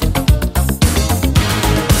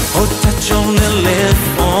 Oh, touch on the left,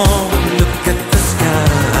 oh, look at the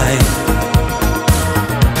sky.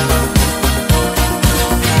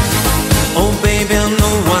 Oh, baby, I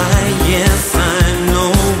know why, yes, I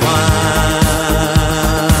know why.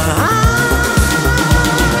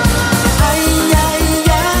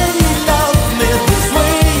 Love me this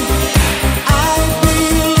way. I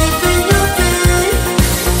believe in your day.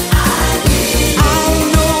 I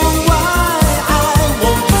know why I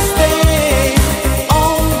want to stay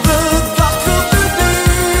on the dock of the bay.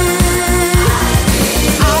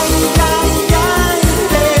 Heaven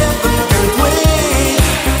can't wait.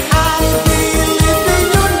 I believe in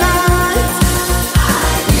your night.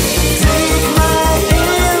 Take my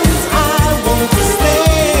hands, I want to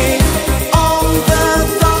stay on the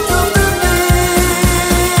dock of the bay.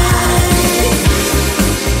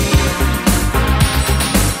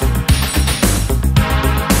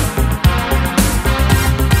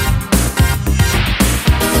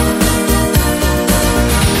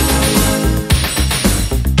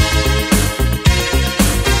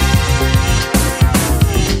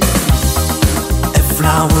 A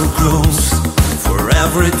flower grows for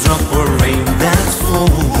every drop of rain that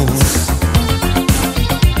falls.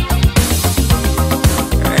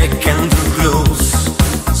 A candle glows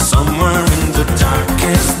somewhere in the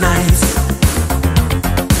darkest night.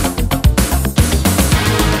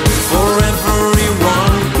 For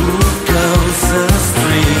everyone who goes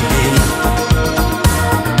astray,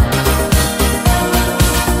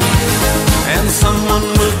 and someone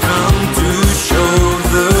will come to show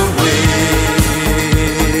the way.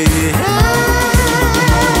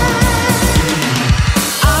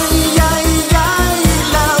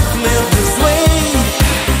 Love me this way.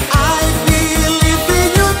 I believe in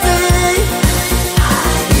your day.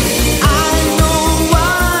 I know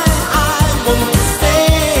why I want to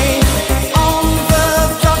stay on the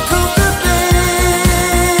dock of the bay.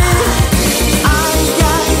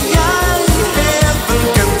 Heaven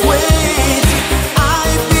can't wait. I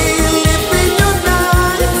believe in your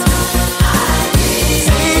night.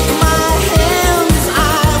 Take my hands, I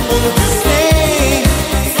want to stay.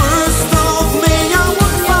 First of May I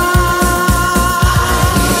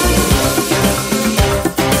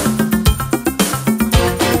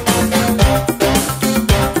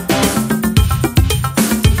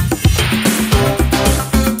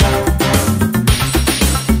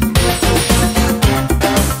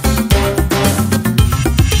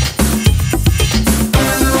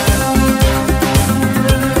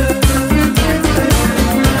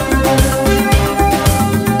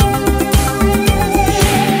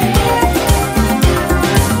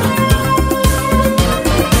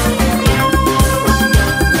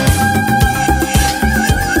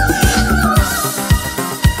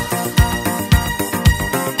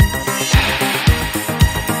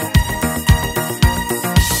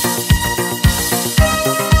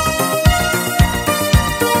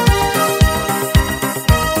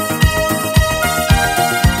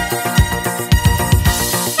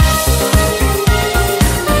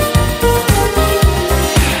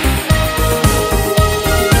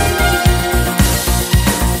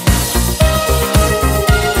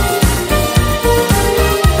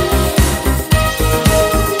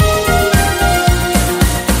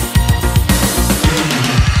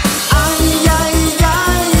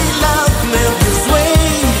will love me this way.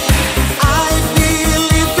 I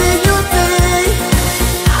believe in your day.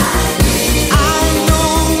 I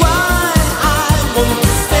know why I want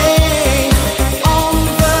to stay on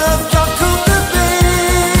the dock of the bay.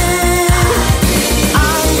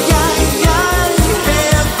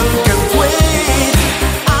 Heaven can't wait.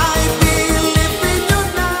 I believe in your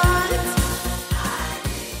night.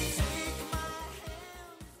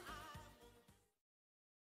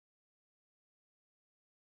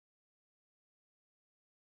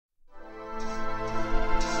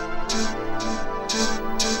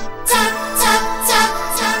 Toc toc toc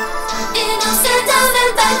toc in Amsterdam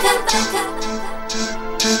and Bangkok.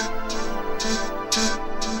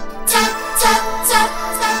 Toc toc toc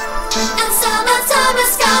toc and summertime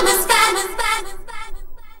is coming back.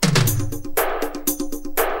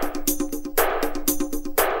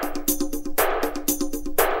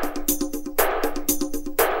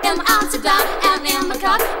 In Amsterdam and in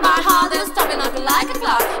Bangkok, my heart is stopping knocking like a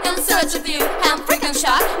clock. In search of you, I'm freaking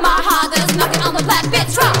shocked. My heart is knocking on the black beat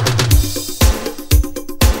truck.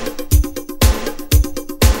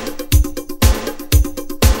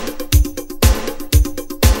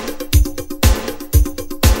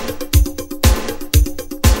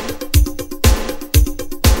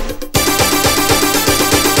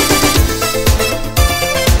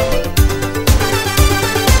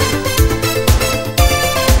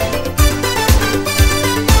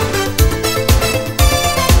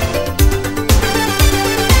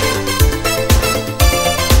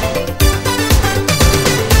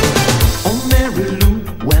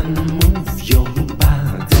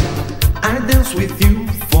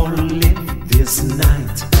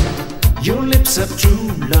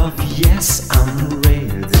 yes, I'm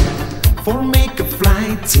ready for make a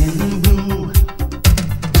flight in blue.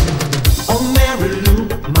 Oh Mary Lou,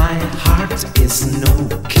 my heart is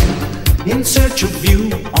knocking in search of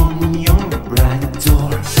you on your bright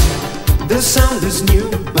door. The sound is new,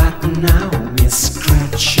 but now it's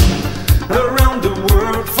scratching around the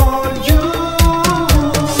world for you.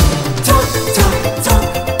 Toc toc toc,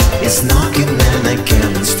 it's knocking and I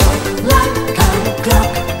can't stop. Like a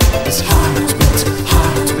clock, it's heartbeat,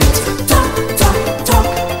 heartbeat. Toc toc toc,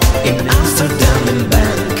 in Amsterdam and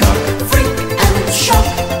Bangkok, freak and shock.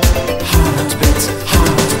 Heartbeat,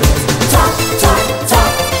 heartbeat. Toc toc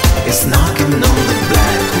toc, it's knocking on the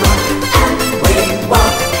black rock, and we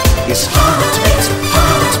walk. It's heartbeat,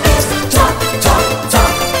 heartbeat. Toc toc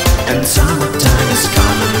toc, and summertime is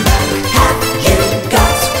coming back. Have you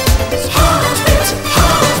got heartbeat,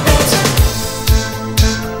 heartbeat?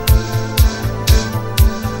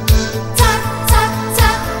 Toc toc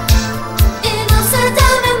toc, in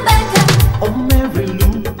Amsterdam and Bangkok. Oh Mary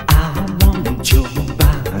Lou, I want your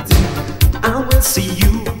body. I will see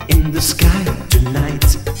you in the sky tonight.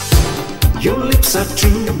 Your lips are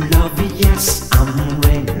true love, yes, I'm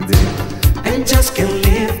ready, and just can't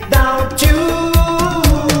live without you.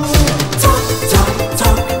 Toc toc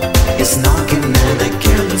toc, it's knocking and I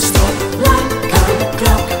can't stop. Like a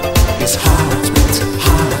clock, it's heartbeat,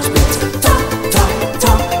 heartbeat. Toc toc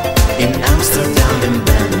toc, in Amsterdam and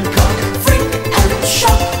Bangkok, freak and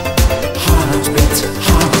shock. Heartbeat,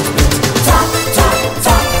 heartbeat. Toc toc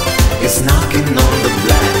toc, it's knocking on the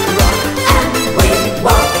black rock, and we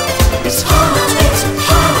walk. It's heartbeat,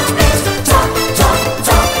 heartbeat. Toc toc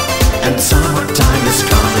toc, and summertime is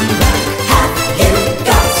coming back. Have you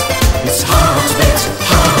got it's heartbeat,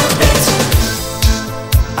 heartbeat?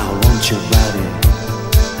 I want your body.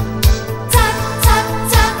 Toc toc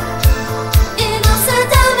toc, in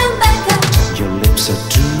Amsterdam and Bangkok. Your lips are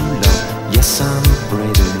true love, yes I'm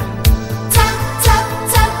ready. Toc toc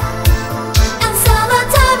toc, and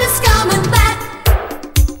summertime is coming back.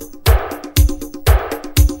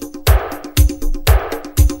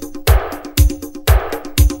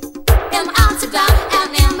 In Amsterdam and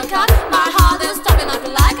in Bangkok, my heart is stopping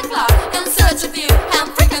like a clock. In search of you, I'm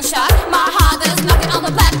freaking shocked. My heart is knocking on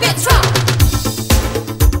the black beat truck.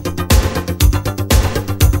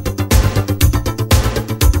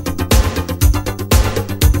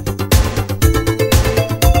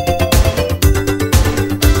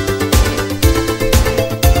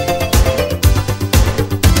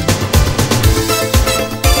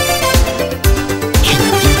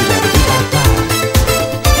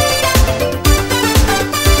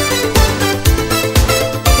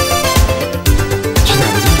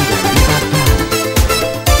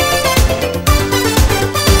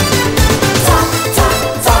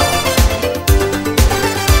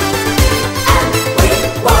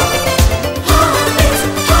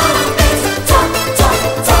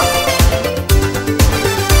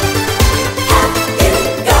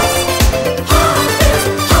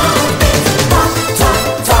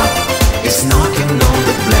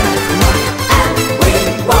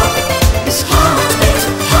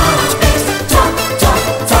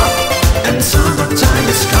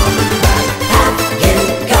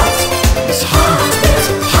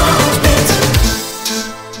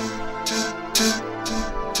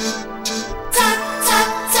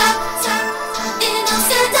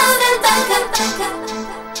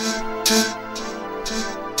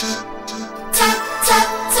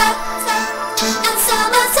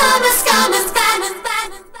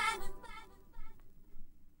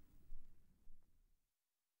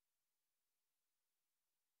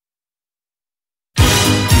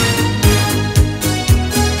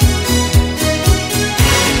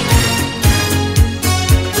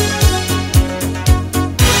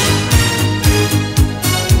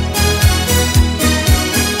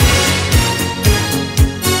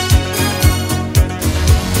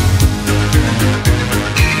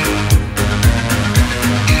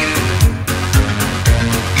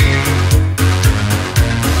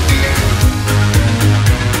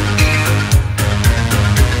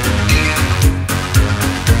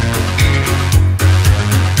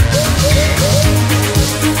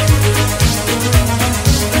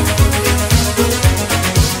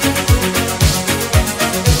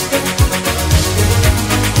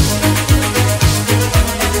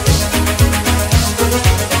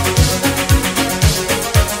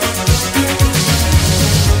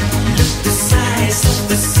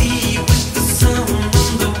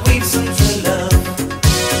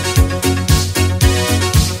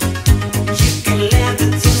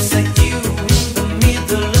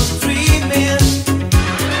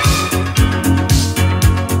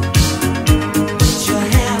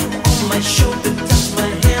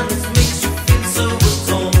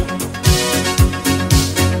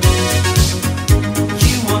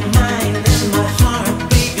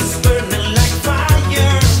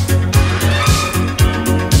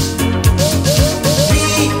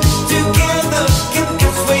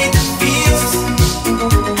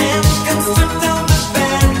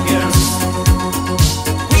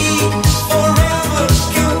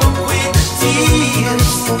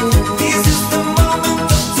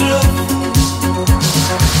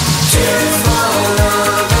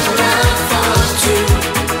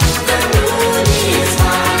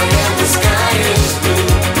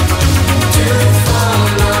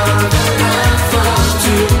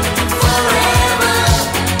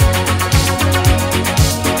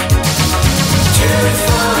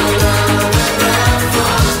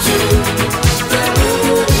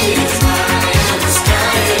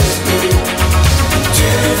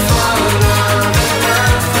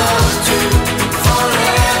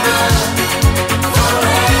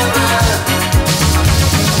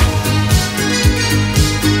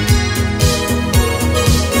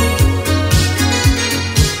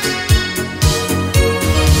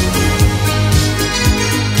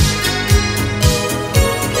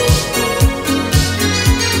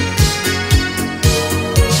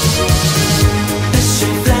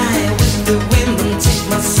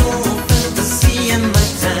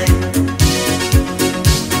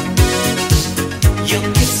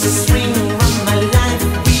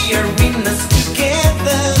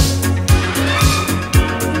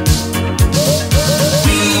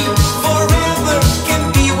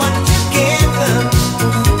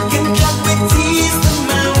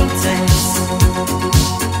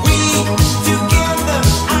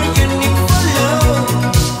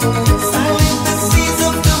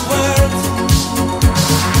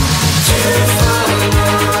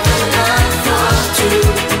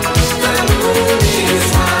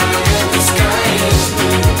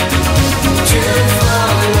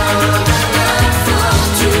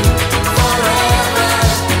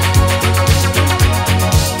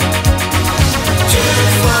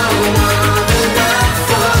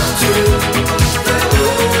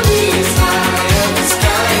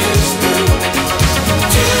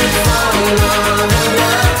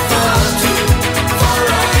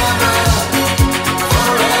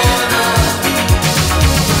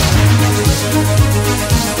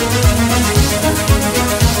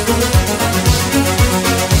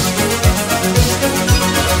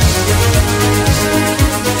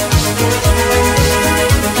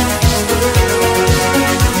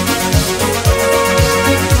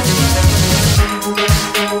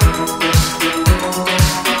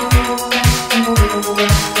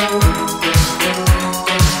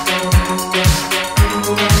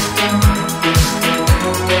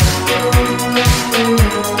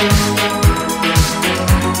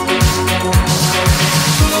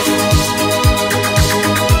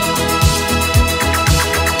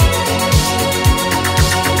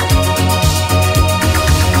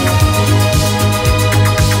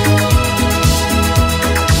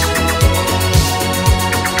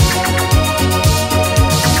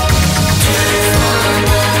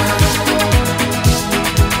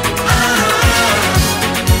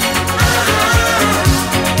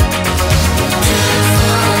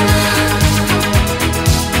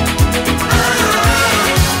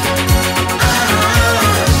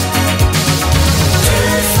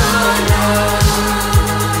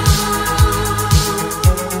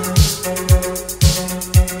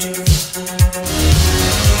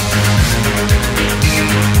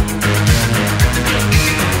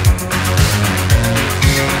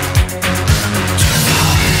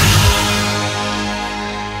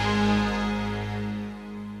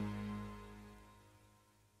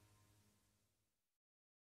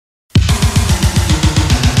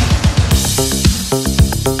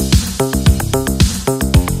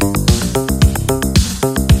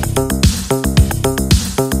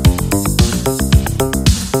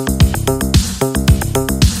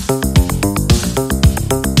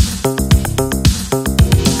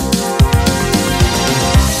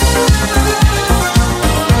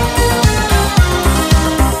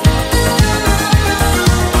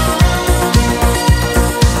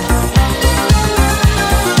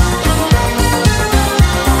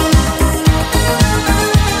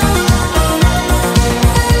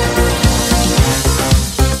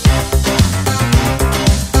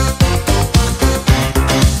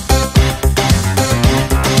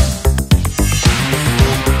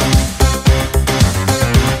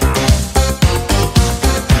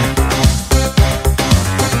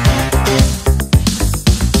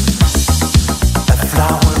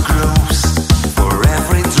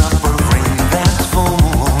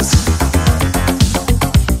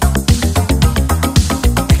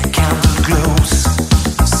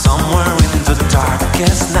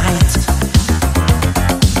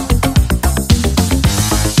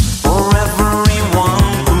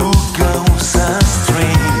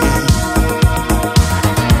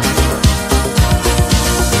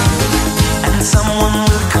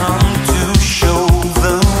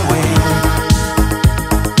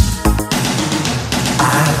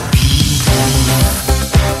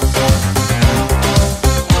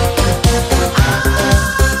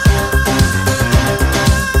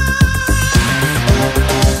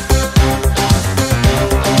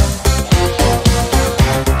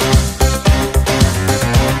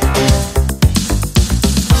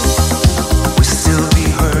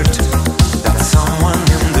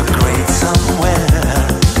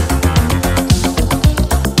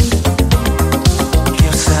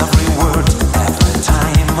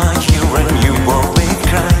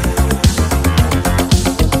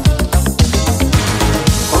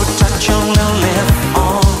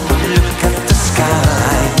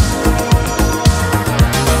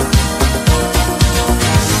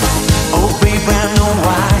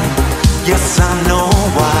 Yes, I know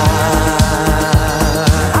why.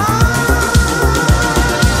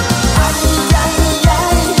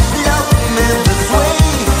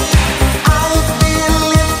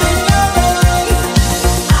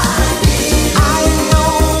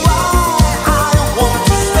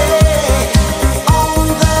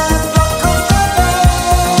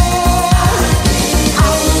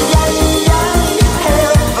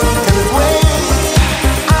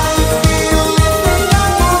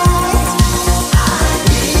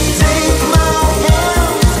 Take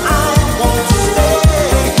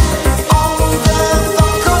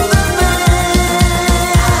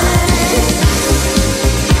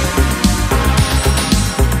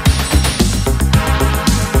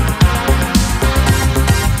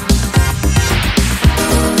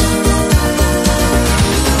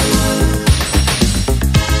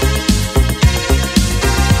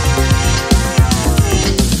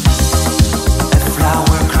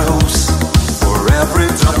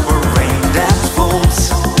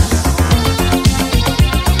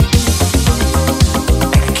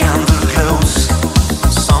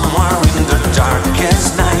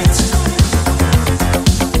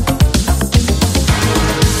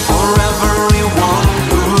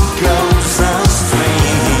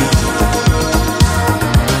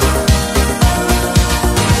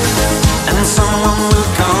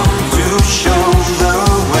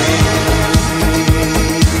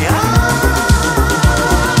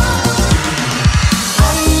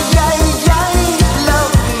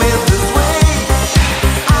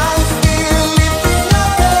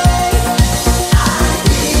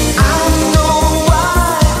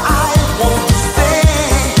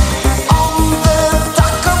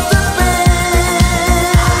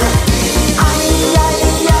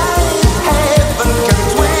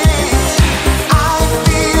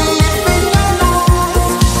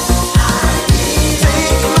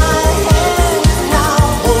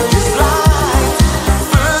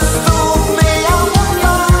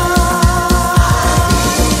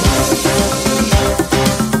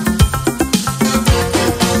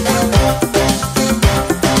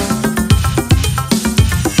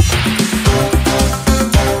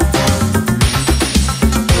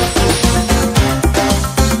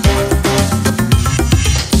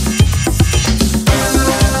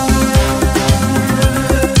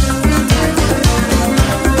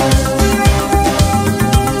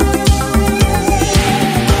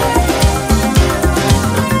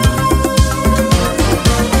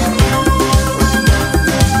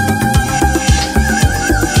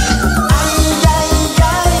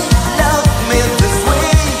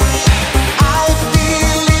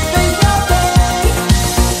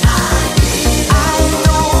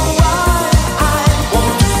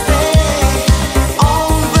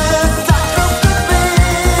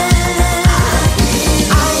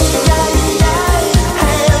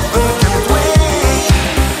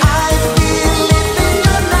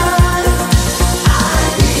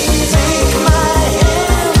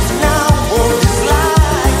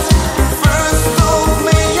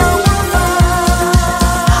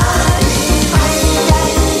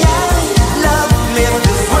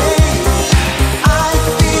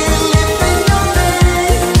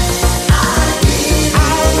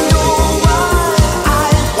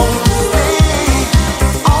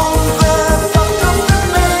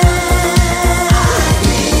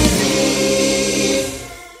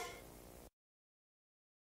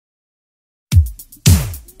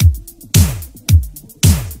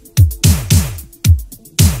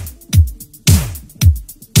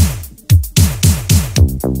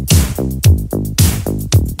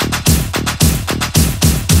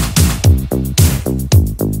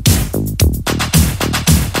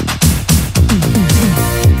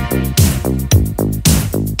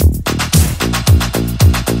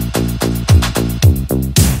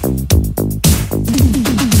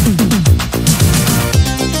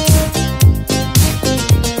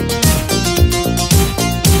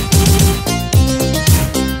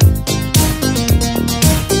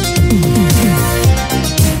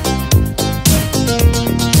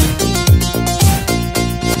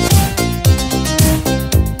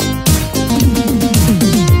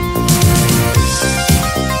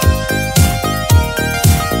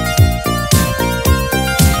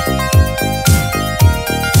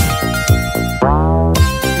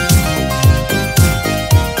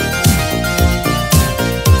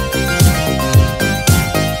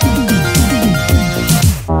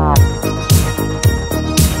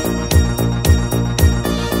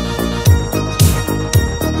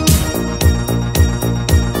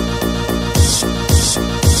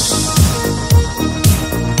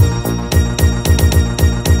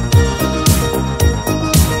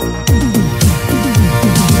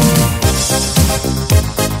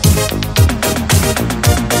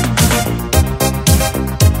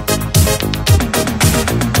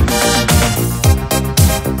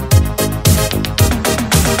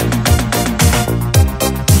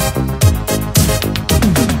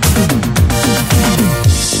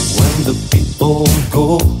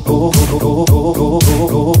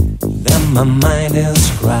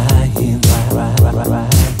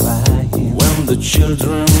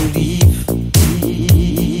children leave,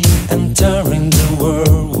 entering the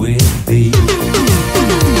world with thee.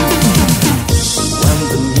 When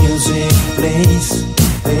the music plays,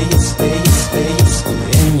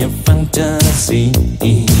 in your fantasy,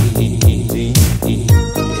 in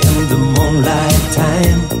the moonlight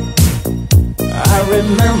time, I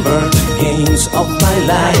remember the games of my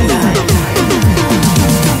life.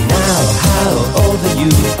 Now, how old are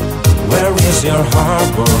you? Where is your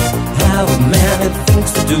harbor? How many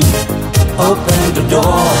things to do? Open the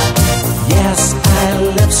door. Yes, I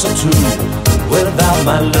live so true without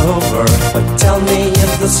my lover. But tell me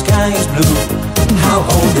if the sky is blue. How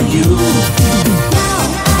old are you? Now,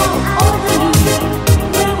 how old are you?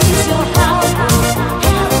 Where is your harbor?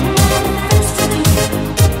 How many things to do?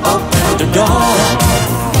 Open the door.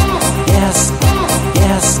 Yes,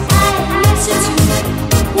 yes, I live so true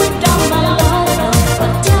without my lover.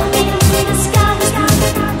 But tell me if the sky is blue.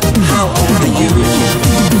 how old are you?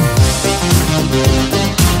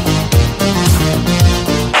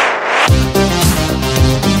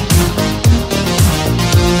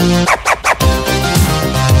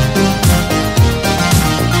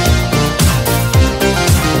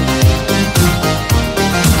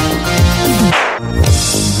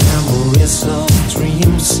 Memories of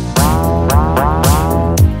dreams,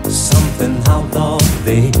 something out of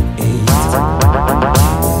the age.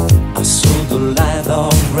 I saw the light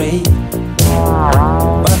of rain,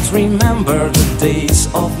 but remember the days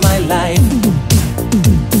of my life.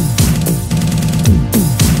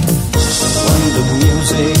 When the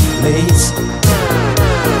music plays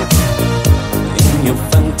in your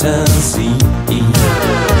fantasy, in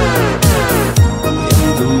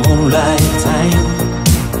the moonlight time,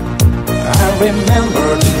 I remember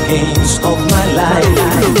the games of my life.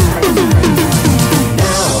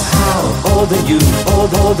 Now, how old are you?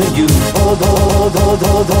 Old are you? Old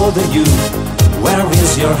are you? Where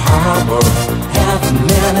is your harbor? Have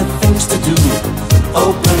many things to do.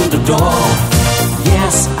 Open the door.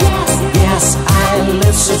 Yes, yes, I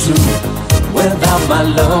live so true without my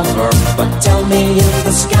lover. But tell me if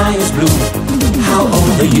the sky is blue. How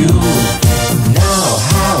old are you? Now,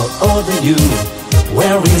 how old are you?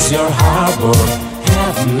 Where is your harbor?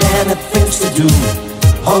 Have many things to do.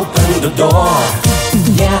 Open the door.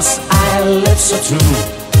 Yes, I live so true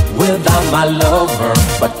without my lover.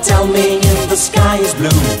 But tell me if the sky is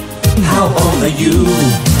blue. How old are you?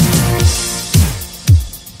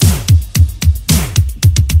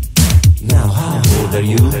 Now, how old are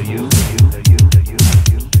you?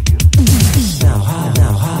 Now, how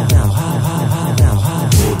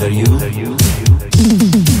old are you?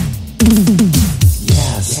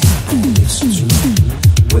 Yes, I live so true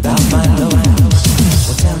without my lover.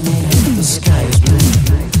 But tell me if the sky is blue.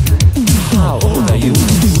 How old are you?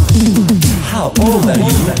 How old are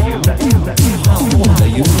you? How old are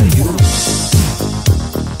you?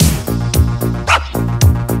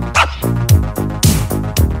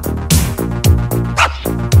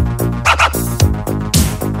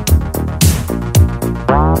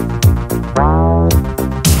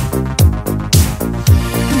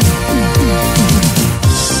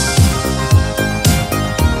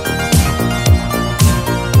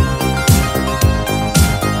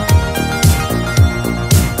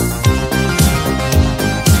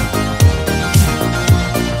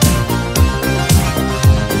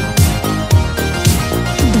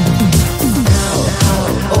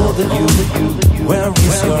 Where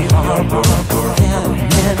is your harbor? Have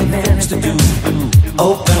many things to do.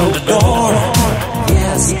 Open the door.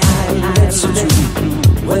 Yes, I live so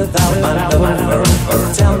true without my lover.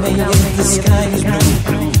 Tell me if the sky is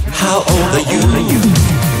blue. How old are you?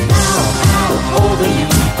 Now, how old are you?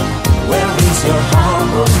 Where is your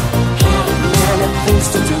harbor? Have many things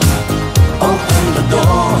to do. Open the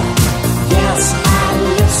door. Yes, I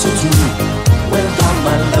live so true without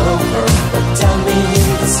my lover. But tell me if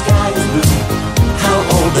the sky is blue. How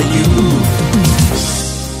old are you?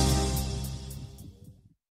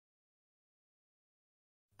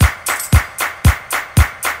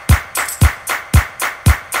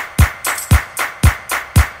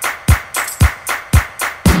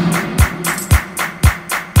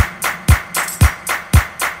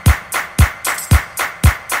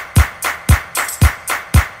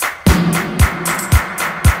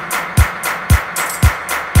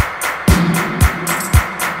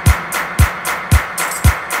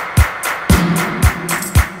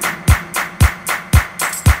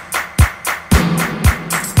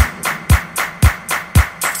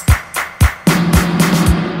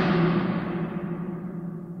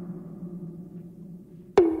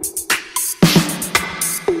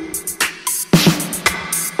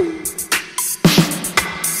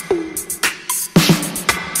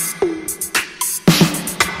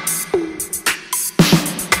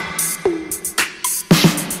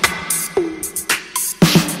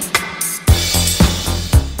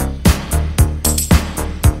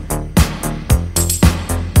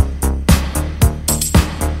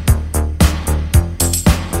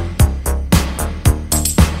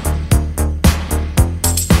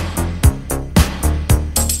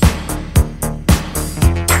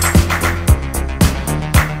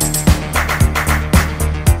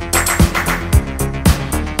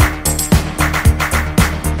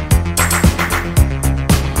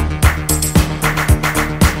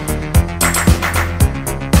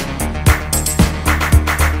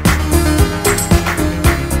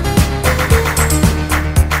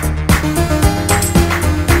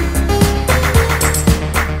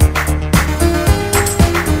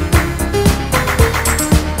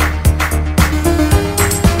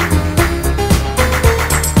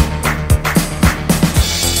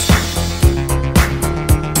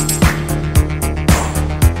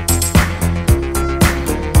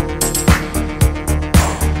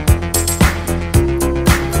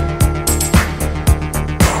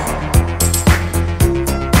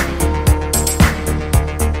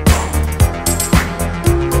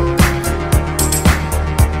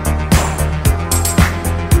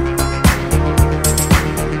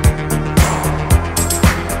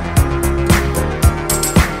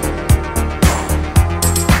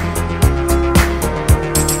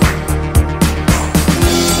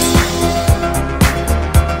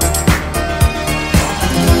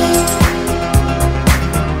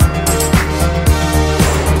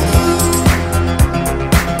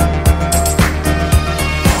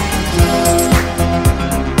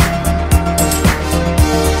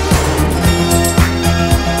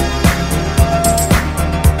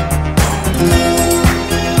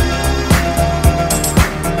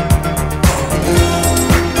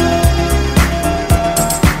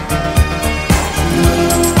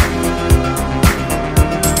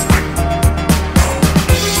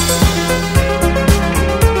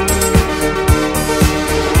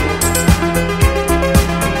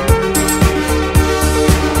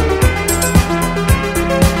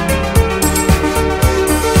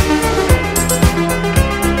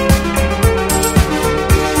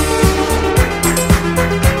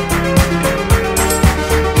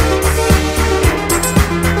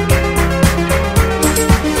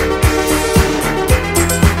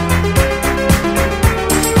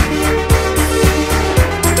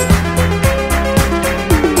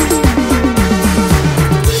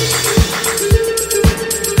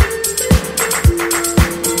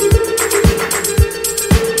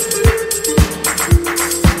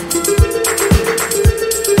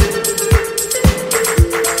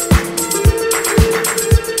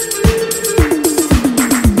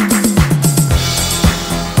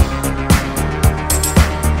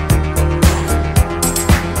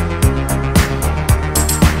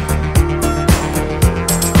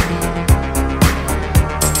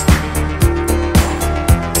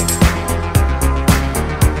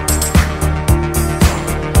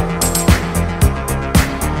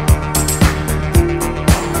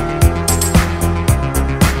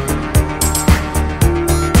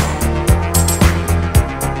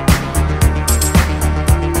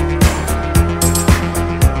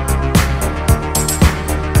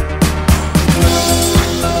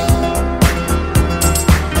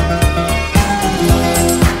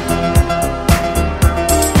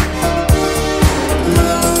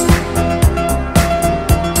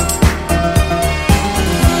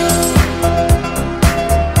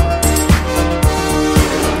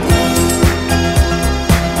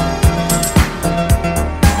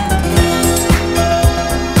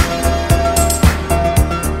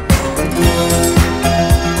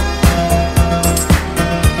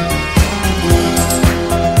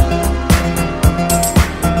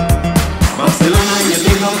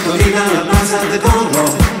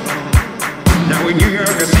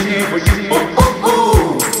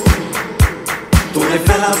 les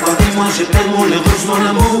fait la partie, moi j'ai tellement les roses, mon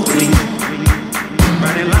amour, oui.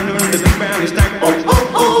 Oh,